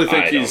I don't really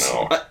think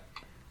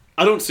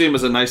I don't see him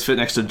as a nice fit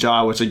next to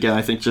Ja, which again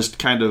I think just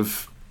kind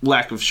of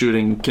lack of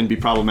shooting can be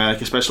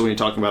problematic, especially when you're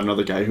talking about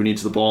another guy who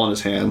needs the ball in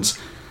his hands.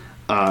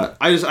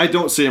 I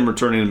don't see him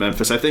returning to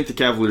Memphis. I think the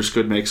Cavaliers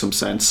could make some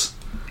sense.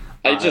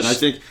 I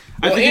think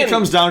it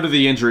comes down to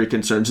the injury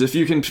concerns. If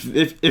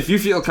you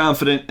feel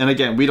confident, and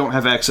again, we don't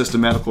have access to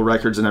medical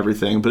records and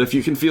everything, but if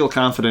you can feel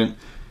confident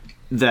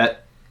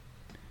that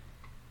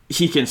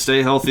he can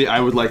stay healthy, I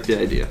would like the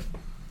idea.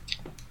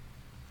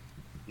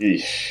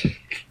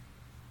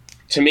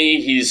 To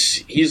me,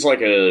 he's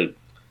like a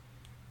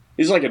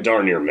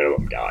darn near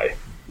minimum guy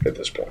at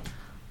this point.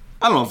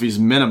 I don't know if he's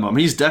minimum.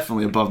 He's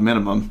definitely above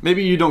minimum.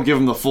 Maybe you don't give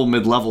him the full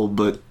mid-level,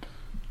 but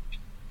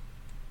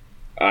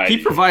he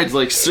provides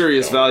like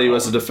serious value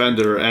as a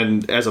defender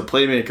and as a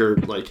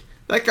playmaker. Like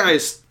that guy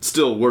is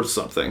still worth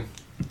something.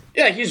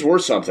 Yeah, he's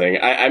worth something.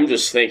 I'm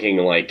just thinking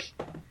like,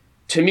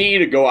 to me,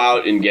 to go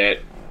out and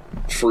get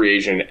free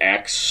agent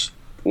X,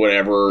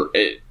 whatever.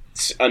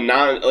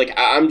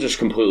 I'm just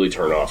completely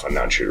turned off on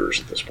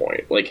non-shooters at this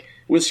point. Like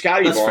with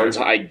Scotty Barnes,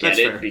 I get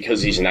it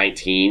because he's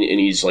 19 and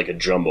he's like a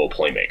jumbo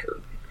playmaker,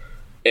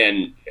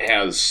 and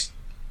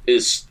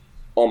is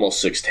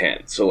almost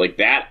 6'10". So like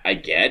that I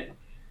get,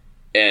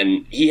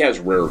 and he has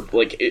rare.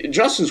 Like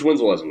Justice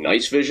Winslow has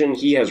nice vision,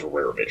 he has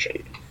rare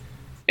vision,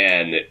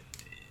 and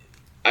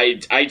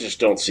I just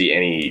don't see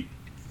any.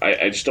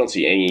 I just don't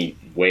see any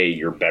way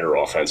you're better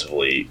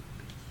offensively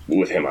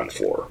with him on the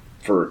floor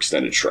for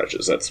extended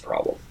stretches. That's the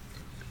problem.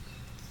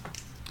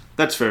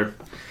 That's fair.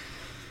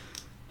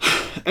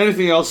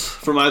 Anything else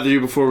from either of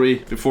you before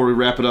we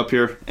wrap it up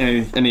here?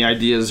 Any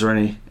ideas or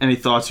any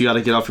thoughts you got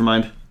to get off your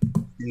mind?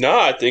 No,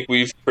 I think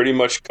we've pretty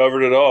much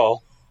covered it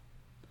all.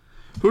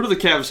 Who do the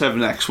Cavs have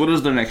next? What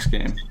is their next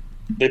game?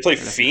 They play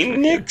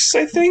Phoenix,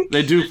 I think?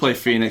 They do play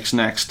Phoenix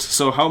next.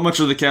 So how much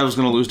are the Cavs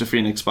going to lose to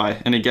Phoenix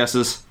by? Any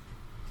guesses?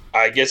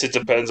 I guess it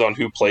depends on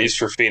who plays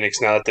for Phoenix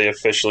now that they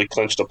officially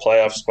clinched a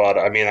playoff spot.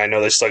 I mean, I know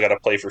they still got to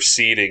play for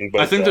seeding, but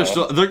I think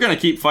they're going to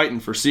keep fighting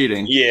for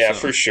seeding. Yeah,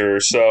 for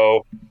sure.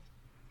 So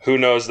who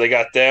knows? They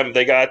got them.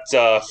 They got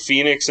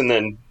Phoenix and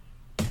then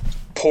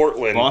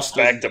Portland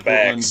back to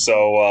back.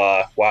 So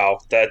wow,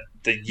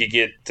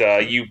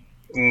 you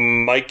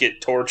might get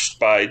torched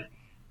by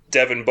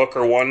Devin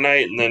Booker one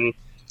night and then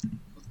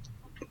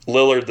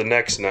Lillard the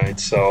next night.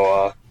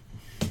 So.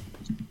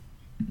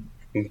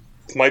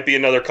 Might be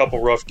another couple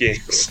rough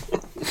games.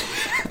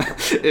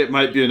 It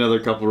might be another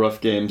couple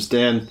rough games.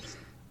 Dan,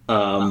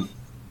 are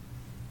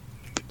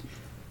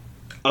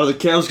the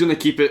Cavs going to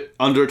keep it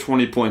under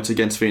 20 points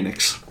against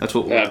Phoenix? That's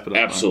what we'll wrap it up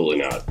Absolutely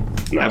not.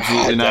 No.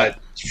 Absolutely not.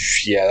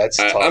 That's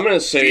tough. I'm going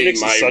to say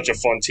Phoenix is such a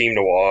fun team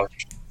to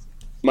watch.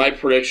 My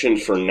prediction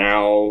for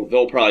now,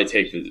 they'll probably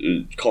take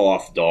the call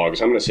off the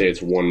dogs. I'm going to say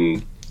it's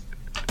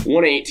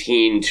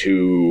 118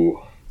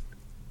 to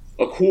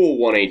a cool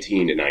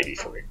 118 to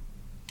 93.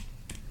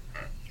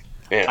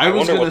 Man, I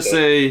was going to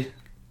say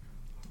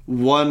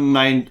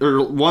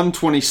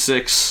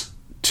 126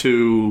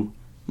 to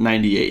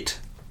 98.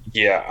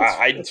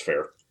 Yeah, that's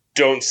fair.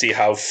 Don't see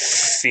how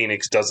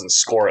Phoenix doesn't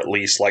score at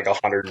least like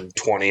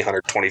 120,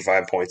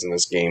 125 points in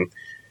this game.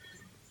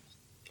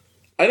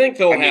 I think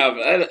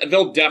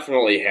they'll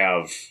definitely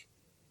have,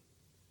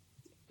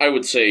 I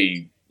would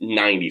say,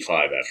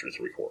 95 after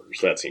 3 quarters.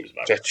 That seems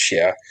about right.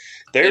 Yeah.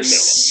 They're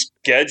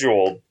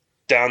scheduled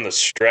down the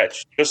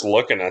stretch. Just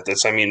looking at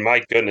this, I mean,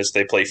 my goodness,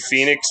 they play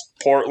Phoenix,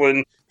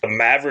 Portland, the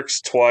Mavericks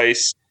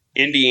twice,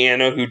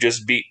 Indiana, who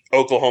just beat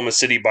Oklahoma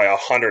City by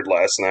 100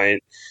 last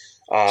night,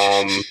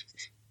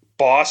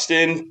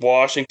 Boston,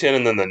 Washington,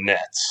 and then the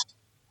Nets.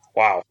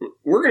 Wow.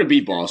 We're going to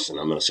beat Boston,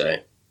 I'm going to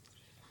say.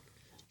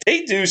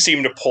 they do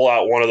seem to pull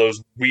out one of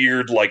those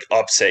weird, like,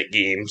 upset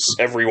games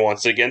every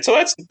once again.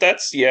 So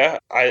that's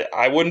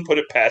I wouldn't put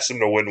it past them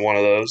to win one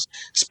of those,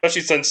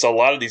 especially since a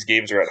lot of these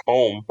games are at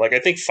home. Like, I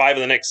think 5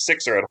 of the next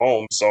 6 are at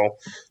home, so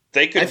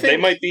they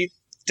might beat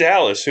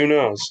Dallas. Who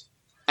knows?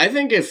 I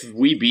think if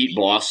we beat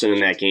Boston in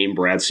that game,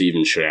 Brad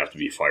Stevens should have to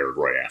be fired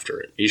right after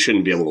it. He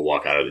shouldn't be able to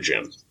walk out of the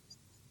gym.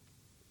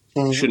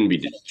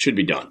 Should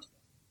be done.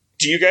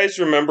 Do you guys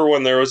remember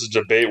when there was a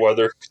debate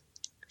whether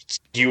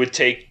you would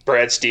take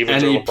Brad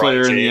Stevens Any or LeBron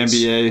player James? in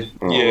the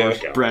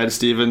NBA, Yeah. Brad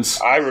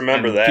Stevens. I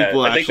remember And that.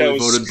 people I think that actually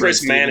was voted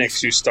Chris Brad Mannix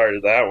Stevens. who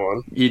started that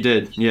one. He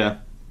did, yeah.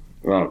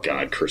 Oh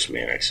God, Chris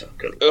Mannix,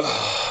 good.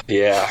 Ugh,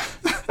 yeah,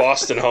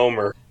 Boston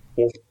Homer.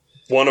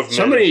 One of many.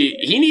 Somebody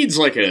he needs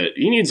like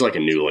a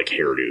new like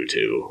hairdo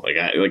too,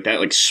 like that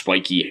like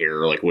spiky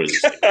hair, like what is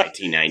this, like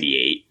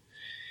 1998.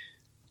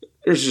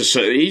 There's just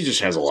he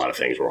just has a lot of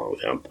things wrong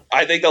with him.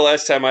 I think the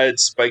last time I had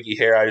spiky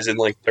hair, I was in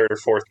like 3rd or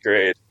 4th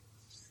grade.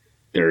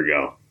 There you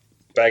go.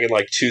 Back in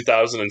like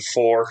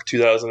 2004,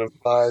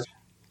 2005.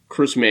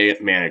 Chris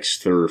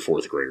Mannix, 3rd or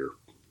 4th grader.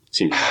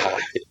 Seems about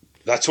right.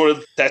 That's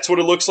what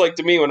it looks like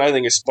to me when I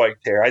think of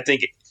spiked hair. I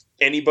think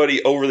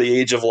anybody over the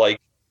age of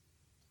like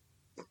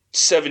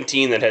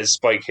 17 that has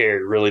spiked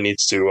hair really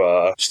needs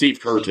to Steve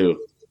Kerr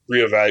too.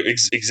 Reevaluate.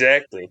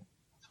 Exactly.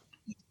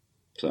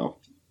 So,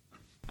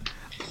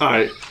 All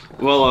right.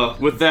 Well,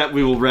 with that,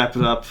 we will wrap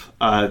it up.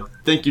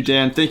 Thank you,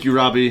 Dan. Thank you,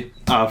 Robbie,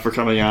 for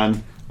coming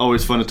on.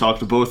 Always fun to talk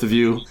to both of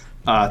you.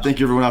 Thank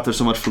you, everyone out there,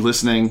 so much for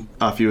listening.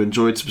 If you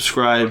enjoyed,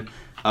 subscribe.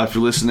 If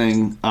you're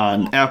listening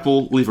on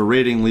Apple, leave a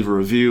rating, leave a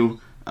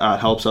review. It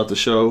helps out the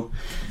show.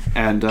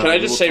 And can I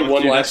just say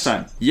one last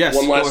time? Yes.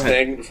 one last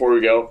thing before we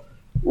go?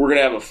 We're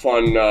gonna have a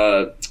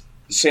fun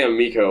Sam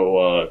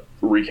Amico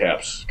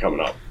recaps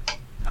coming up.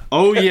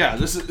 Oh yeah,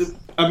 this is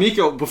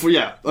Amico.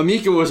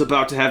 Amico was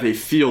about to have a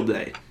field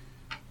day.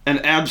 An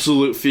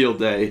absolute field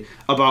day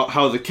about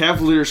how the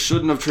Cavaliers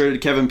shouldn't have traded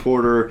Kevin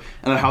Porter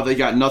and how they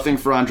got nothing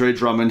for Andre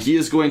Drummond. He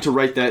is going to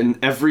write that in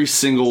every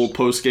single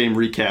post-game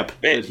recap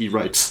that he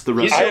writes. The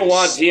rest He's going to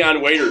want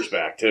Deion Waiters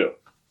back, too.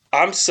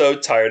 I'm so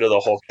tired of the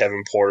whole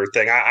Kevin Porter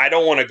thing. I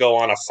don't want to go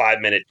on a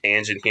 5-minute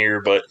tangent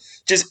here, but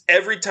just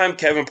every time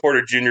Kevin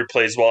Porter Jr.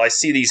 plays well, I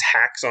see these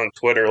hacks on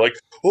Twitter like,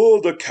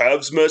 oh, the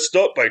Cavs messed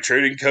up by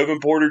trading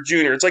Kevin Porter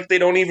Jr. It's like they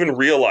don't even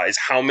realize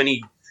how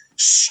many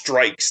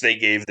strikes they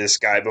gave this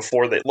guy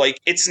before they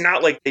it's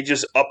not like they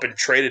just up and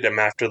traded him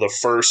after the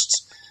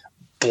first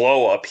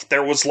blow up.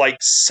 There was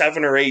like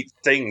 7 or 8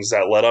 things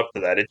that led up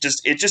to that. It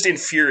just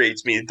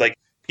infuriates me. Like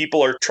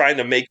people are trying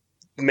to make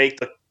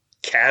the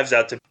Cavs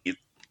out to be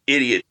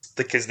idiots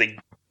because they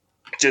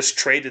just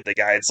traded the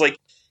guy. It's like,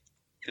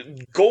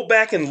 go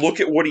back and look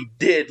at what he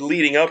did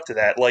leading up to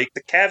that. Like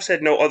the Cavs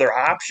had no other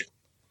option.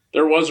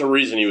 There was a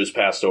reason he was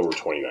passed over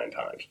 29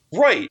 times.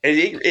 Right.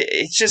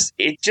 It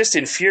just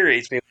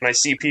infuriates me when I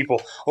see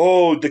people,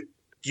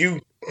 you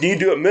need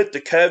to admit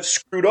the Cavs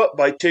screwed up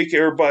by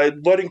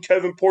letting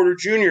Kevin Porter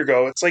Jr.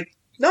 go. It's like,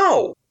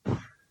 no.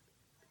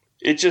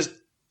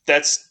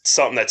 That's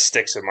something that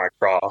sticks in my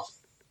craw.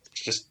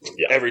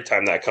 Every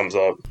time that comes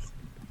up.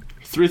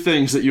 3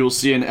 things that you will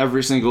see in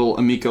every single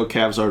Amico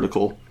Cavs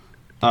article.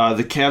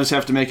 The Cavs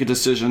have to make a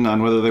decision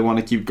on whether they want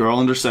to keep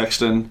Garland or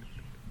Sexton.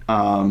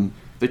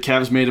 The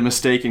Cavs made a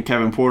mistake in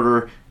Kevin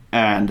Porter,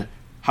 and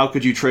how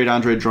could you trade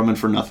Andre Drummond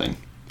for nothing?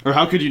 Or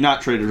how could you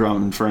not trade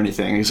Drummond for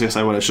anything? I guess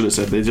what I should have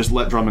said. They just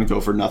let Drummond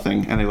go for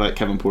nothing, and they let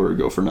Kevin Porter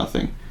go for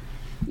nothing.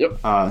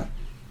 Yep.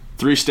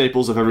 3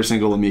 staples of every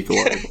single Amico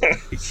article.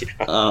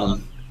 Yeah.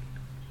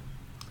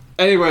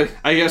 Anyway,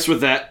 I guess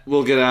with that,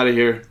 we'll get out of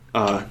here.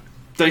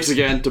 Thanks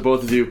again to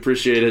both of you.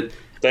 Appreciate it.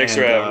 Thanks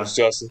for having us,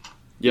 Justin.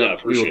 Yeah,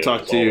 we will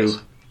talk to you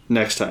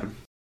next time.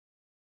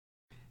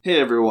 Hey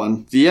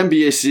everyone, the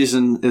NBA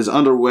season is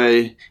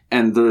underway,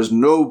 and there's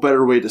no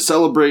better way to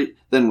celebrate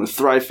than with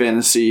Thrive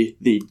Fantasy,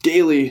 the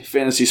daily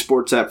fantasy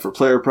sports app for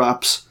player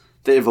props.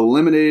 They have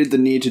eliminated the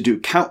need to do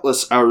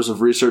countless hours of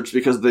research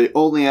because they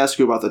only ask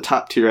you about the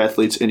top tier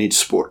athletes in each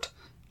sport.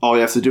 All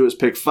you have to do is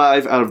pick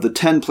 5 out of the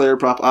 10 player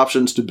prop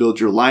options to build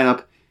your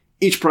lineup.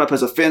 Each prop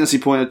has a fantasy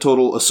point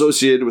total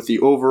associated with the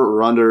over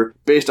or under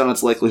based on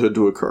its likelihood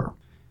to occur.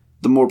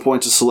 The more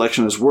points a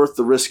selection is worth,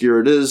 the riskier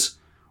it is.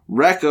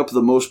 Rack up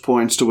the most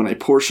points to win a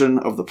portion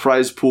of the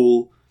prize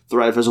pool.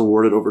 Thrive has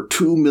awarded over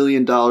 $2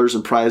 million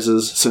in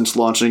prizes since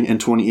launching in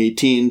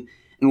 2018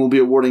 and will be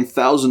awarding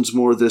thousands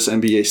more this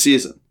NBA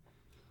season.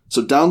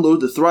 So download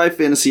the Thrive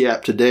Fantasy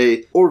app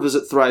today or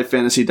visit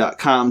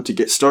thrivefantasy.com to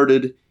get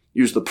started.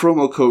 Use the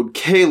promo code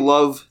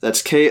KLOVE,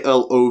 that's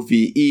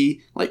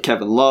KLOVE, like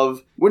Kevin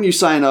Love, when you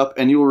sign up,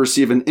 and you will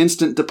receive an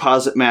instant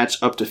deposit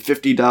match up to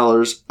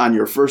 $50 on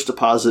your first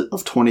deposit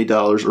of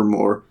 $20 or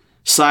more.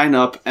 Sign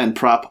up and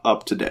prop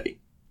up today.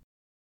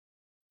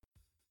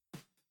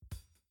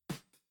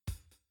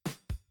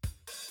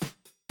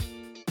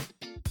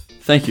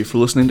 Thank you for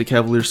listening to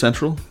Cavalier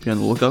Central. Be on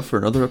the lookout for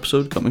another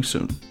episode coming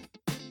soon.